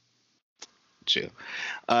 Corey? Chill.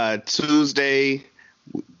 Tuesday,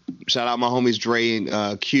 shout out my homies Dre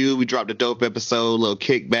and Q. We dropped a dope episode, little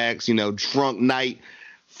kickbacks, you know, drunk night,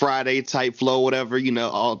 Friday type flow, whatever, you know,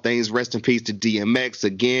 all things. Rest in peace to DMX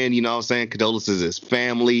again, you know what I'm saying? Condolences to his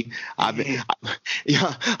family. I'm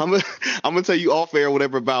gonna tell you off air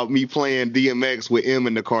whatever about me playing DMX with M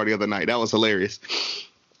in the car the other night. That was hilarious.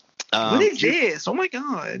 What is this? Oh my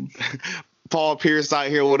God. Paul Pierce out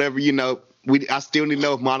here, whatever, you know. I still need to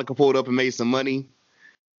know if Monica pulled up and made some money.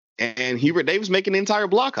 And they was making the entire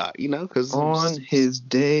block hot, you know, because on his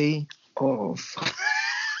day off.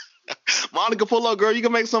 Monica, pull up, girl. You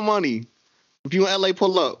can make some money. If you in LA,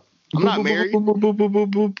 pull up. I'm not married.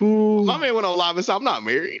 My man went on live and said, "I'm not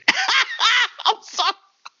married." I'm sorry.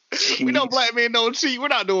 Jeez. We don't black men don't cheat. We're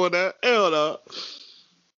not doing that. Hell no.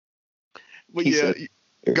 But yeah,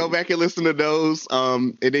 go back and listen to those.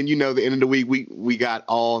 And then, you know, the end of the week, we got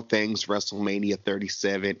all things WrestleMania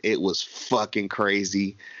 37. It was fucking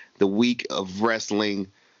crazy. The week of wrestling,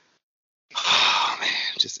 oh man,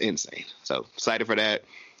 just insane. So excited for that.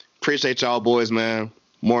 Appreciate y'all boys, man.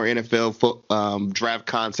 More NFL draft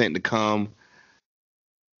content to come.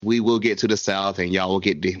 We will get to the South, and y'all will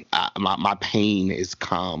get my pain is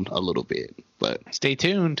calmed a little bit. But stay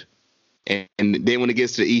tuned. And then when it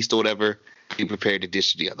gets to the East or whatever, be prepared to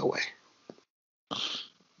dish it the other way.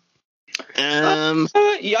 Yeah,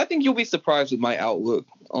 I think you'll be surprised with my outlook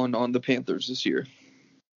on the Panthers this year.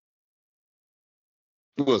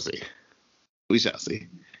 We'll see. We shall see.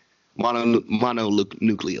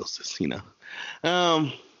 Mononucleosis, you know.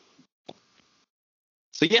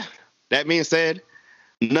 So yeah, that being said,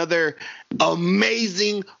 another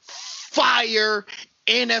amazing fire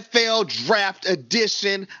NFL draft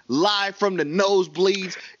edition live from the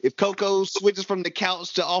nosebleeds. If Coco switches from the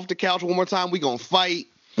couch to off the couch one more time, we gonna fight.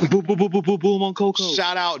 Boom, boom, boom, boom, boom, boom on Coco.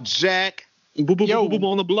 Shout out Jack. Boom, boom, boom, boom, boom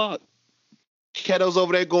on the block. Keto's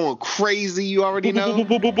over there going crazy. You already know. Boom,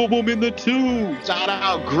 boom, boom, boom, boom in the two. Shout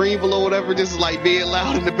out Greenville or whatever. This is like being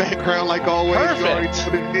loud in the background, like always. Perfect. You already know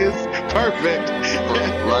what it is. Perfect.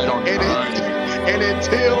 Right on. And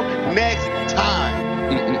until next time.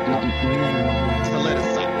 To let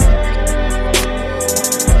us